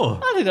before.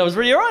 I think that was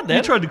really alright, You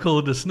Dan. tried to call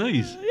it a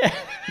sneeze. Yeah.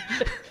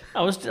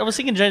 I was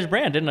singing James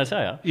Brown, didn't I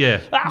tell you? Yeah.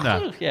 Ah,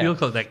 No. yeah. You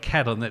look like that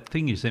cat on that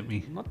thing you sent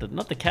me. Not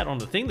the cat on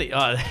the thing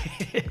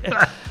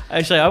that.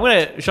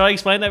 Actually, Shall I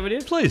explain that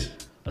video? Please.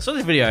 I saw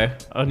this video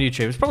on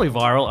YouTube. It's probably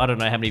viral. I don't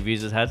know how many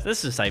views it has.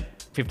 Let's just say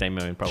 15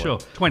 million probably. Sure,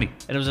 20.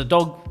 And it was a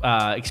dog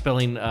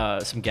expelling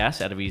some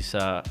gas out of his.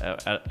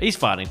 He's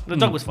farting. The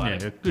dog was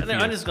farting. yeah, good and for then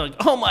you. I'm just like,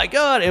 oh my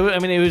god! I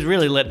mean, he was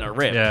really letting it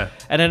rip. Yeah.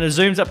 And then it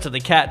zooms up to the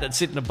cat that's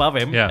sitting above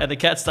him, Yeah. and the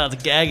cat starts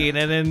gagging,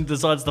 and then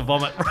decides to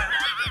vomit.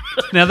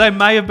 Now, they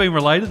may have been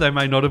related. They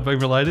may not have been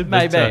related.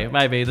 But,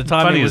 maybe the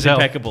timing funny was as hell.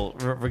 impeccable,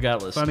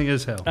 regardless. Funny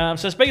as hell.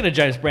 So speaking of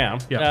James Brown,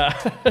 Yeah.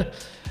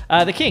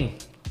 the King.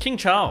 King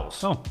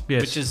Charles. Oh,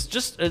 yes. Which is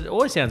just, it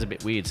always sounds a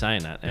bit weird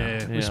saying that. Now.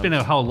 Yeah, we spent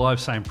our whole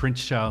lives saying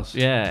Prince Charles.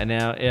 Yeah, and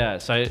now,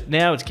 so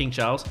now it's King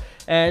Charles.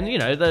 And, you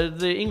know,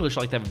 the English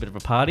like to have a bit of a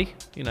party.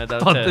 You know,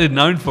 They're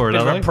known for it,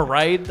 bit of are a they?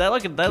 parade. They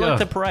like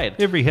the parade.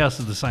 Every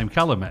house is the same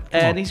colour, Matt. Come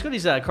And on. he's got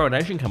his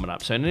coronation coming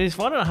up soon, and he's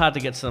finding it hard to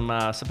get some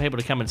people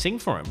to come and sing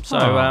for him. So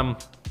Oh.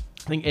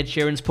 I think Ed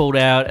Sheeran's pulled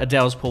out,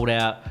 Adele's pulled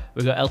out.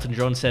 We've got Elton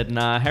John said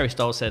nah, Harry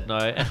Styles said no,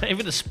 and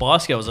even the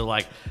Spice Girls are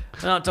like,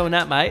 "We're not doing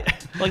that, mate."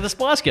 Like the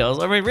Spice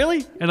Girls. I mean,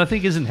 really? And I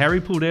think isn't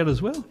Harry pulled out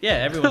as well? Yeah,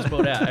 everyone's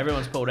pulled out.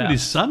 Everyone's pulled But out.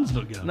 his son's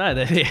not going. No,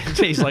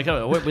 he's like,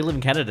 oh, we live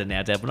in Canada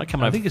now, Dad. We're not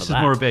coming I over think for this is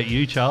that. more about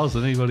you, Charles,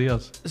 than anybody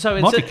else. So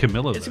Might be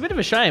Camilla. It's a though. bit of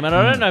a shame, and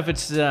I don't know if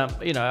it's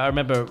you know. I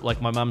remember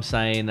like my mum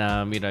saying,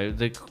 you know,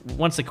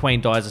 once the Queen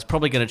dies, it's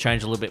probably going to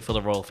change a little bit for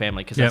the royal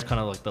family because that's Yep. kind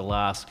of like the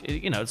last.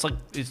 You know, it's like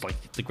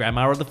the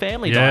grandma of the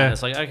family Yeah. dying.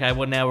 It's like okay,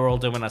 well now we're all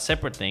doing our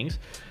separate things.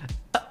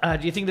 Do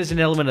you think there's an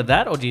element of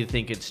that, or do you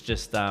think it's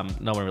just no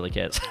one really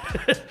cares?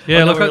 Yeah, Or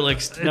no look, one really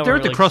ex- no one they're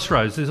at the really-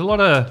 crossroads. There's a lot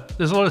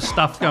of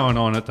stuff going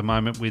on at the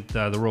moment with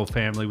the royal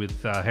family,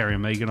 with Harry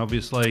and Meghan,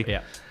 obviously.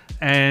 Yeah.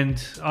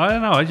 And I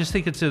don't know. I just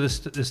think it's at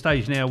the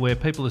stage now where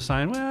people are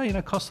saying, well, you know,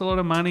 it costs a lot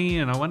of money,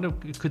 and I wonder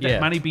could Yeah.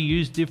 that money be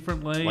used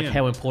differently? Like And-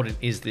 how important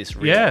is this?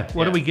 Really? yeah,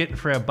 what are we getting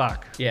for our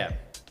buck? Yeah.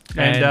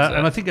 And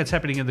I think that's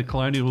happening in the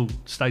colonial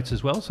states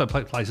as well. So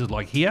places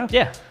like here,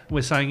 Yeah.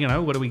 we're saying, you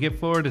know, what do we get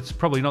for it? It's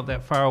probably not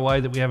that far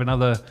away that we have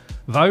another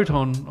vote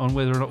on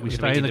whether or not we Gonna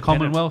stay be in the independent.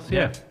 Commonwealth.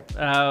 Yeah.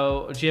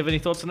 Do you have any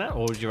thoughts on that,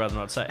 or would you rather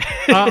not say?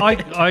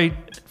 I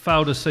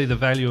fail to see the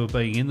value of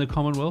being in the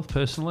Commonwealth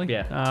personally.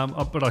 Yeah.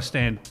 But I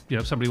stand. You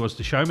know, if somebody wants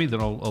to show me, then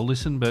I'll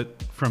listen.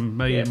 But from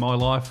me Yeah. in my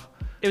life,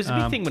 It was a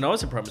big thing when I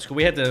was in primary school.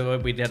 We had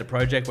a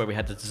project where we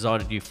had to design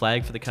a new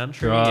flag for the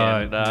country,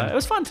 Right, and yeah. it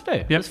was fun to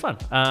do. It was fun.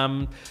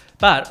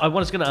 But I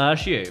was going to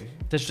ask you,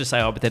 let's just say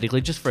hypothetically,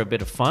 just for a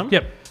bit of fun.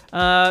 Yep.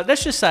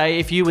 Let's just say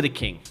if you were the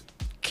king,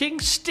 King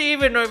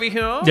Stephen over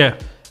here. Yeah.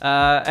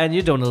 And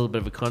you're doing a little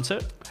bit of a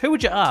concert. Who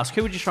would you ask?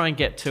 Who would you try and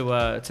get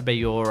to be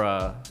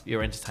your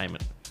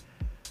entertainment?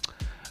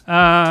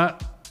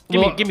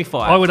 Give me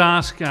five. I would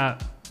ask.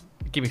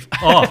 Give me.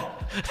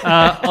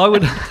 I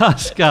would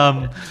ask.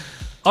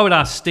 I would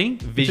ask Sting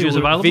if he was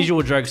available.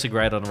 Visual jokes are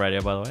great on the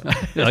radio, by the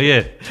way. Oh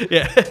yeah,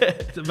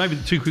 Yeah. maybe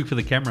too quick for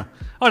the camera.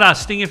 I'd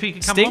ask Sting if he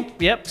could come Sting. on.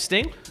 Yep.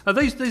 Sting.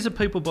 These are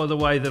people, by the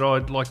way, that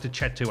I'd like to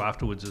chat to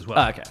afterwards as well.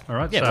 Oh, okay. All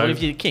right. Yeah. so, Well,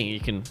 if you're the king, you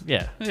can.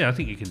 Yeah. yeah, I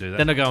think you can do that.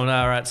 Then they're going.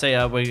 All right. See,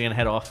 we're going to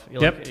head off.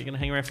 You're Yep. like, you're going to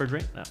hang around for a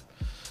drink. No.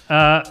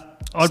 I'd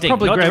Sting.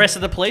 probably Not grab. the rest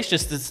of the police.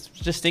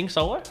 Just Sting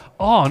solo.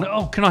 Oh no!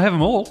 Oh, can I have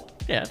them all?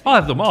 Yeah. I'll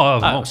have them all. I'll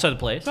have them all. So the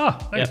police. Oh,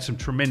 they Yep. got some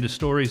tremendous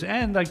stories,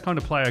 and they kind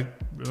of play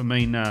a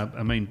mean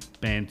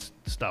band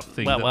stuff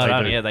thing. Well, that well they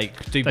done. do. Yeah, they do.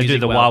 They do music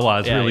the well.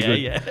 wah-wahs Yeah,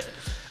 really yeah, good.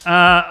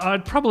 Yeah.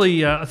 I'd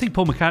probably. I think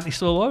Paul McCartney's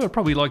still alive. I'd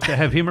probably like to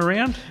have him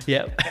around,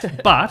 Yeah.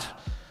 but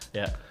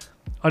Yeah.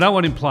 I don't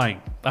want him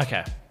playing.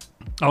 Okay.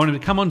 I want him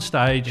to come on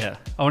stage. Yeah.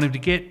 I want him to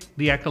get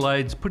the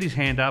accolades, put his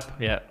hand up.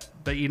 Yeah.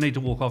 But you need to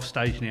walk off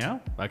stage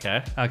now.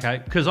 Okay. Okay,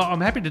 because I'm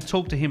happy to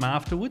talk to him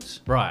afterwards.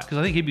 Right. Because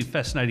I think he'd be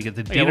fascinating at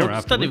the Yeah, dinner well,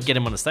 just don't even afterwards. get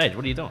him on the stage.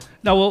 What are you doing?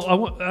 No,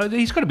 well,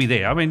 he's got to be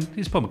there. I mean,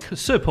 he's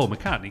Sir Paul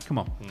McCartney. Come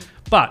on.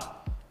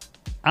 But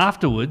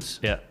afterwards,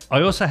 Yeah.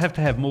 I also have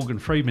to have Morgan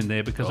Freeman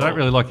there because I don't Oh.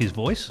 really like his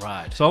voice.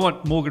 Right. So I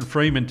want Morgan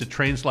Freeman to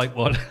translate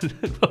what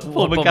Paul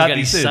Paul McCartney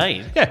McCartney's says.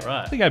 saying. Yeah,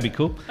 Right. I think that'd be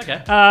cool.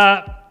 Okay.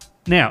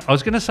 Now, I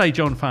was going to say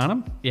John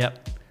Farnham,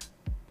 Yep.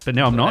 but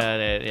now I'm not.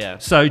 Yeah.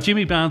 So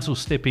Jimmy Barnes will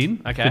step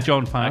in Okay. for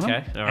John Farnham,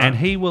 Okay, all right. and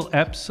he will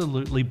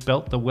absolutely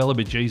belt the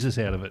Wellaba Jesus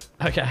out of it.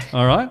 Okay.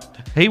 All right,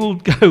 he will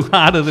go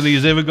harder than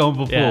he's ever gone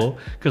Yeah. before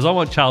because I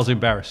want Charles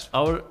embarrassed.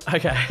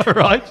 Okay. All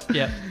right.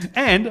 Yeah.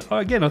 And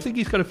again, I think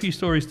he's got a few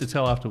stories to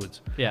tell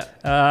afterwards. Yeah.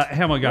 How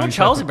am I going? Well,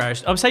 Charles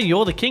embarrassed. I'm saying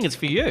you're the king. It's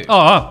for you.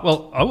 Oh,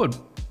 well, I would.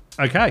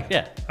 Okay.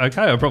 Yeah.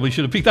 Okay, I probably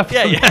should have picked up.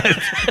 Yeah, on yeah.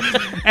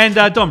 that. And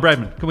Don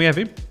Bradman, can we have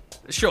him,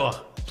 Sure.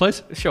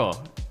 please? Sure.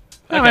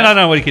 I mean, I don't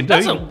know what he can do.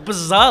 That's a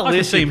bizarre I can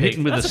list see you him picked.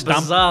 hitting with That's a stump.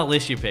 bizarre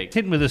list you picked.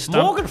 Hitting with a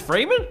stump. Morgan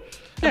Freeman? Yeah.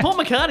 And Paul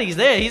McCartney's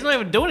there. He's not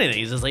even doing anything.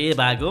 He's just like, yeah,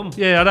 by gum.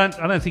 Yeah, I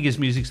don't think his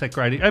music's that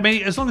great. I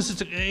mean, as long as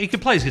he can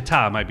play his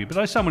guitar, maybe, but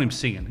I just don't want him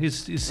singing.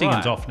 His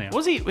singing's off now.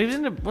 Was he? He was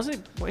in a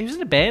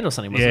band or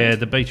something. Wasn't Yeah, he?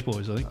 the Beach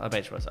Boys, I think. I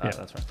bet you was. Oh, Yeah.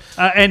 that's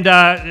right. And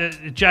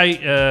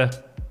JL.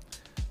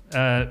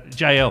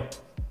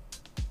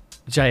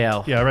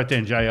 JL. Yeah, I wrote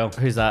down JL.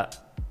 Who's that?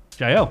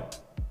 JL.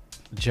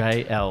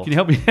 JL. Can you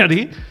help me out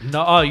here?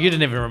 No. Oh, you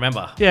didn't even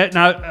remember. Yeah,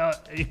 no,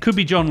 it could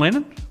be John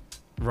Lennon,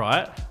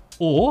 Right.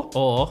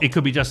 or it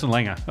could be Justin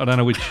Langer. I don't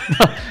know which.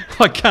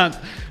 I can't.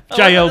 Oh,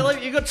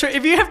 JL. you got two,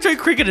 if you have two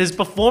cricketers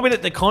performing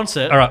at the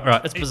concert, All right,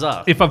 right. It's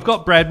bizarre. If I've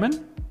got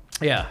Bradman,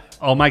 Yeah.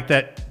 I'll make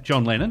that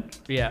John Lennon.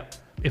 Yeah.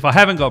 If I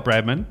haven't got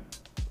Bradman,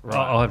 Right.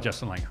 I'll have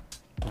Justin Langer.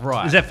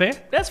 Right. Is that fair?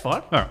 That's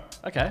fine. All right.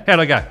 Okay. How'd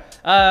I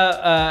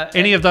go?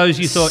 Any of those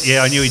you thought,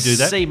 yeah, I knew he'd do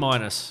that? C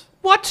minus.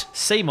 What?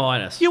 C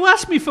minus. You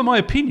asked me for my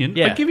opinion.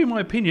 Yeah. I give you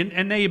my opinion,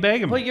 and now you're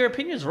bagging me. Well, your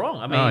opinion's wrong.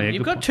 I mean, Oh, yeah, you've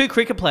good got point. two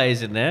cricket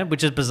players in there,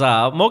 which is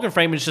bizarre. Morgan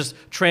Freeman's just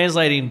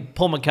translating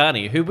Paul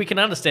McCartney, who we can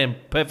understand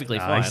perfectly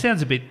fine. He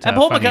sounds a bit and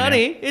Paul funny now.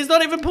 McCartney is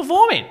not even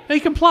performing. He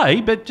can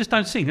play, but just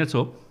don't sing, that's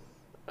all.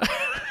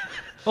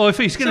 Or if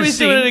he's going to he's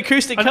sing... doing an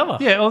acoustic cover.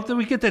 Yeah, or do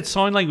we get that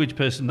sign language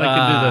person? They can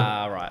do the...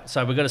 Ah, right.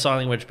 So we've got a sign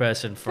language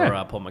person for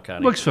Yeah. Paul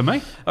McCartney. Works for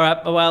me. All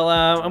right. Well,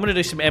 I'm going to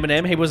do some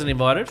Eminem. He wasn't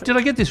invited. Did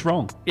I get this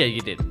wrong? Yeah, you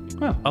did.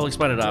 Well, I'll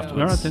explain it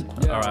afterwards. All right,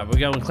 then. All right. We're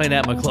going to clean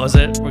out my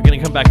closet. We're going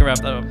to come back and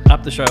wrap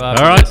up the show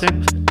after all right this.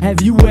 then.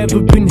 Have you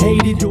ever been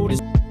hated or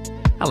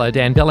Hello,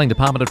 Dan Belling,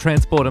 Department of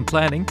Transport and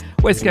Planning.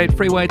 Westgate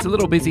Freeway, it's a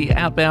little busy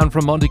outbound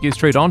from Montague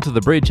Street onto the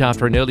bridge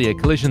after an earlier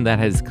collision that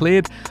has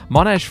cleared.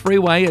 Monash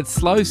Freeway, it's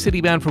slow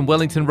citybound from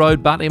Wellington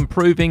Road, but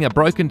improving. A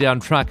broken down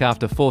truck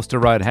after Forster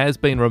Road has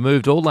been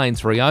removed. All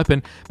lanes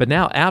reopened. But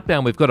now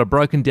outbound, we've got a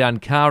broken down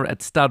car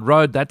at Stud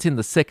Road. That's in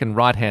the second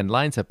right-hand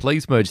lane, so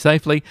please merge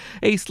safely.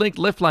 Eastlink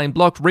left lane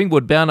blocked.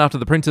 Ringwood bound after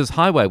the Princes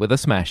Highway with a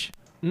smash.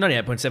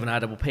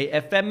 98.7 RPP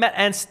FM, Matt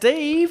and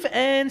Steve.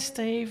 And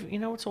Steve, you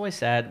know, it's always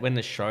sad when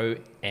the show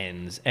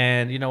ends.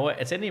 And you know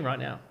what? It's ending right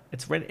now.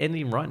 It's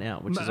ending right now,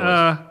 which is always...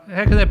 How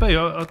could that be?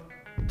 I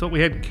thought we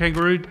had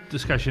kangaroo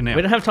discussion now.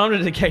 We don't have time to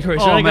do the kangaroo.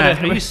 Oh,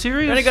 Matt, are you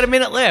serious? We only got a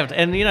minute left.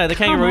 And, you know, the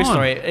kangaroo on.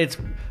 story, it's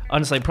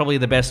honestly probably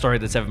the best story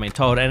that's ever been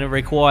told. And it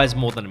requires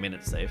more than a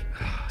minute, Steve.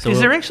 So Is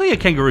there actually a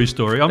kangaroo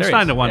story? I'm there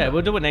starting is. to wonder. Yeah,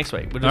 we'll do it next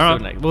week. We'll just All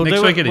do it right. next. We'll Next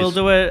do week it. it We'll is.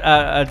 do it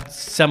at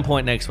some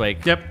point next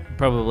week. Yep.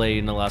 Probably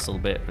in the last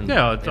little bit. And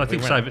Yeah, if I we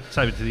think run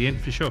save it to the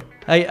end for sure.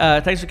 Hey,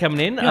 thanks for coming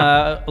in.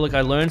 Yeah. Look,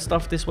 I learned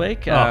stuff this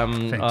week.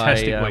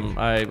 Fantastic week.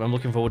 I'm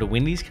looking forward to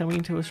Wendy's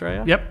coming to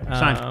Australia. Yep,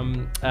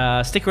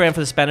 same. Stick around for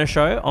the Spanish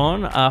show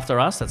on After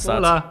Us. That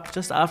starts Hola.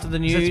 just after the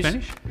Is news.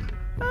 that Spanish?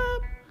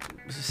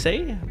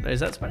 See? Is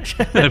that Spanish?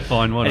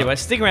 Fine, why not? Anyway,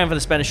 stick around for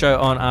the Spanish show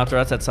on After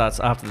Us. That starts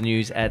after the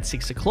news at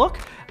 6 o'clock.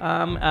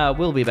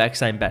 We'll be back,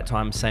 same bat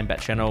time, same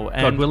bat channel.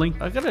 And God willing.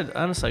 I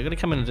gotta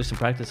come in and do some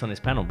practice on this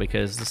panel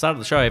because the start of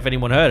the show, if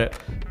anyone heard it,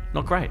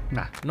 not great.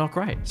 Nah. Not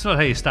great. It's not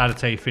how you start,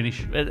 it's how you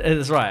finish. It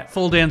is right.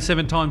 Fall down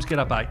 7 times, get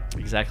up 8.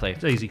 Exactly.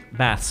 It's easy.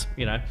 Maths,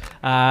 you know.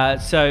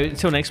 So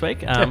until next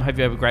week, hope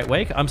you have a great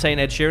week. I'm seeing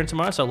Ed Sheeran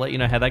tomorrow, so I'll let you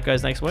know how that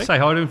goes next week. Say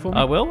hi to him for me.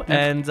 I will. Yeah.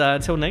 And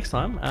until next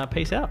time,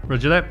 peace out.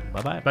 Roger that.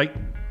 Bye-bye. Bye.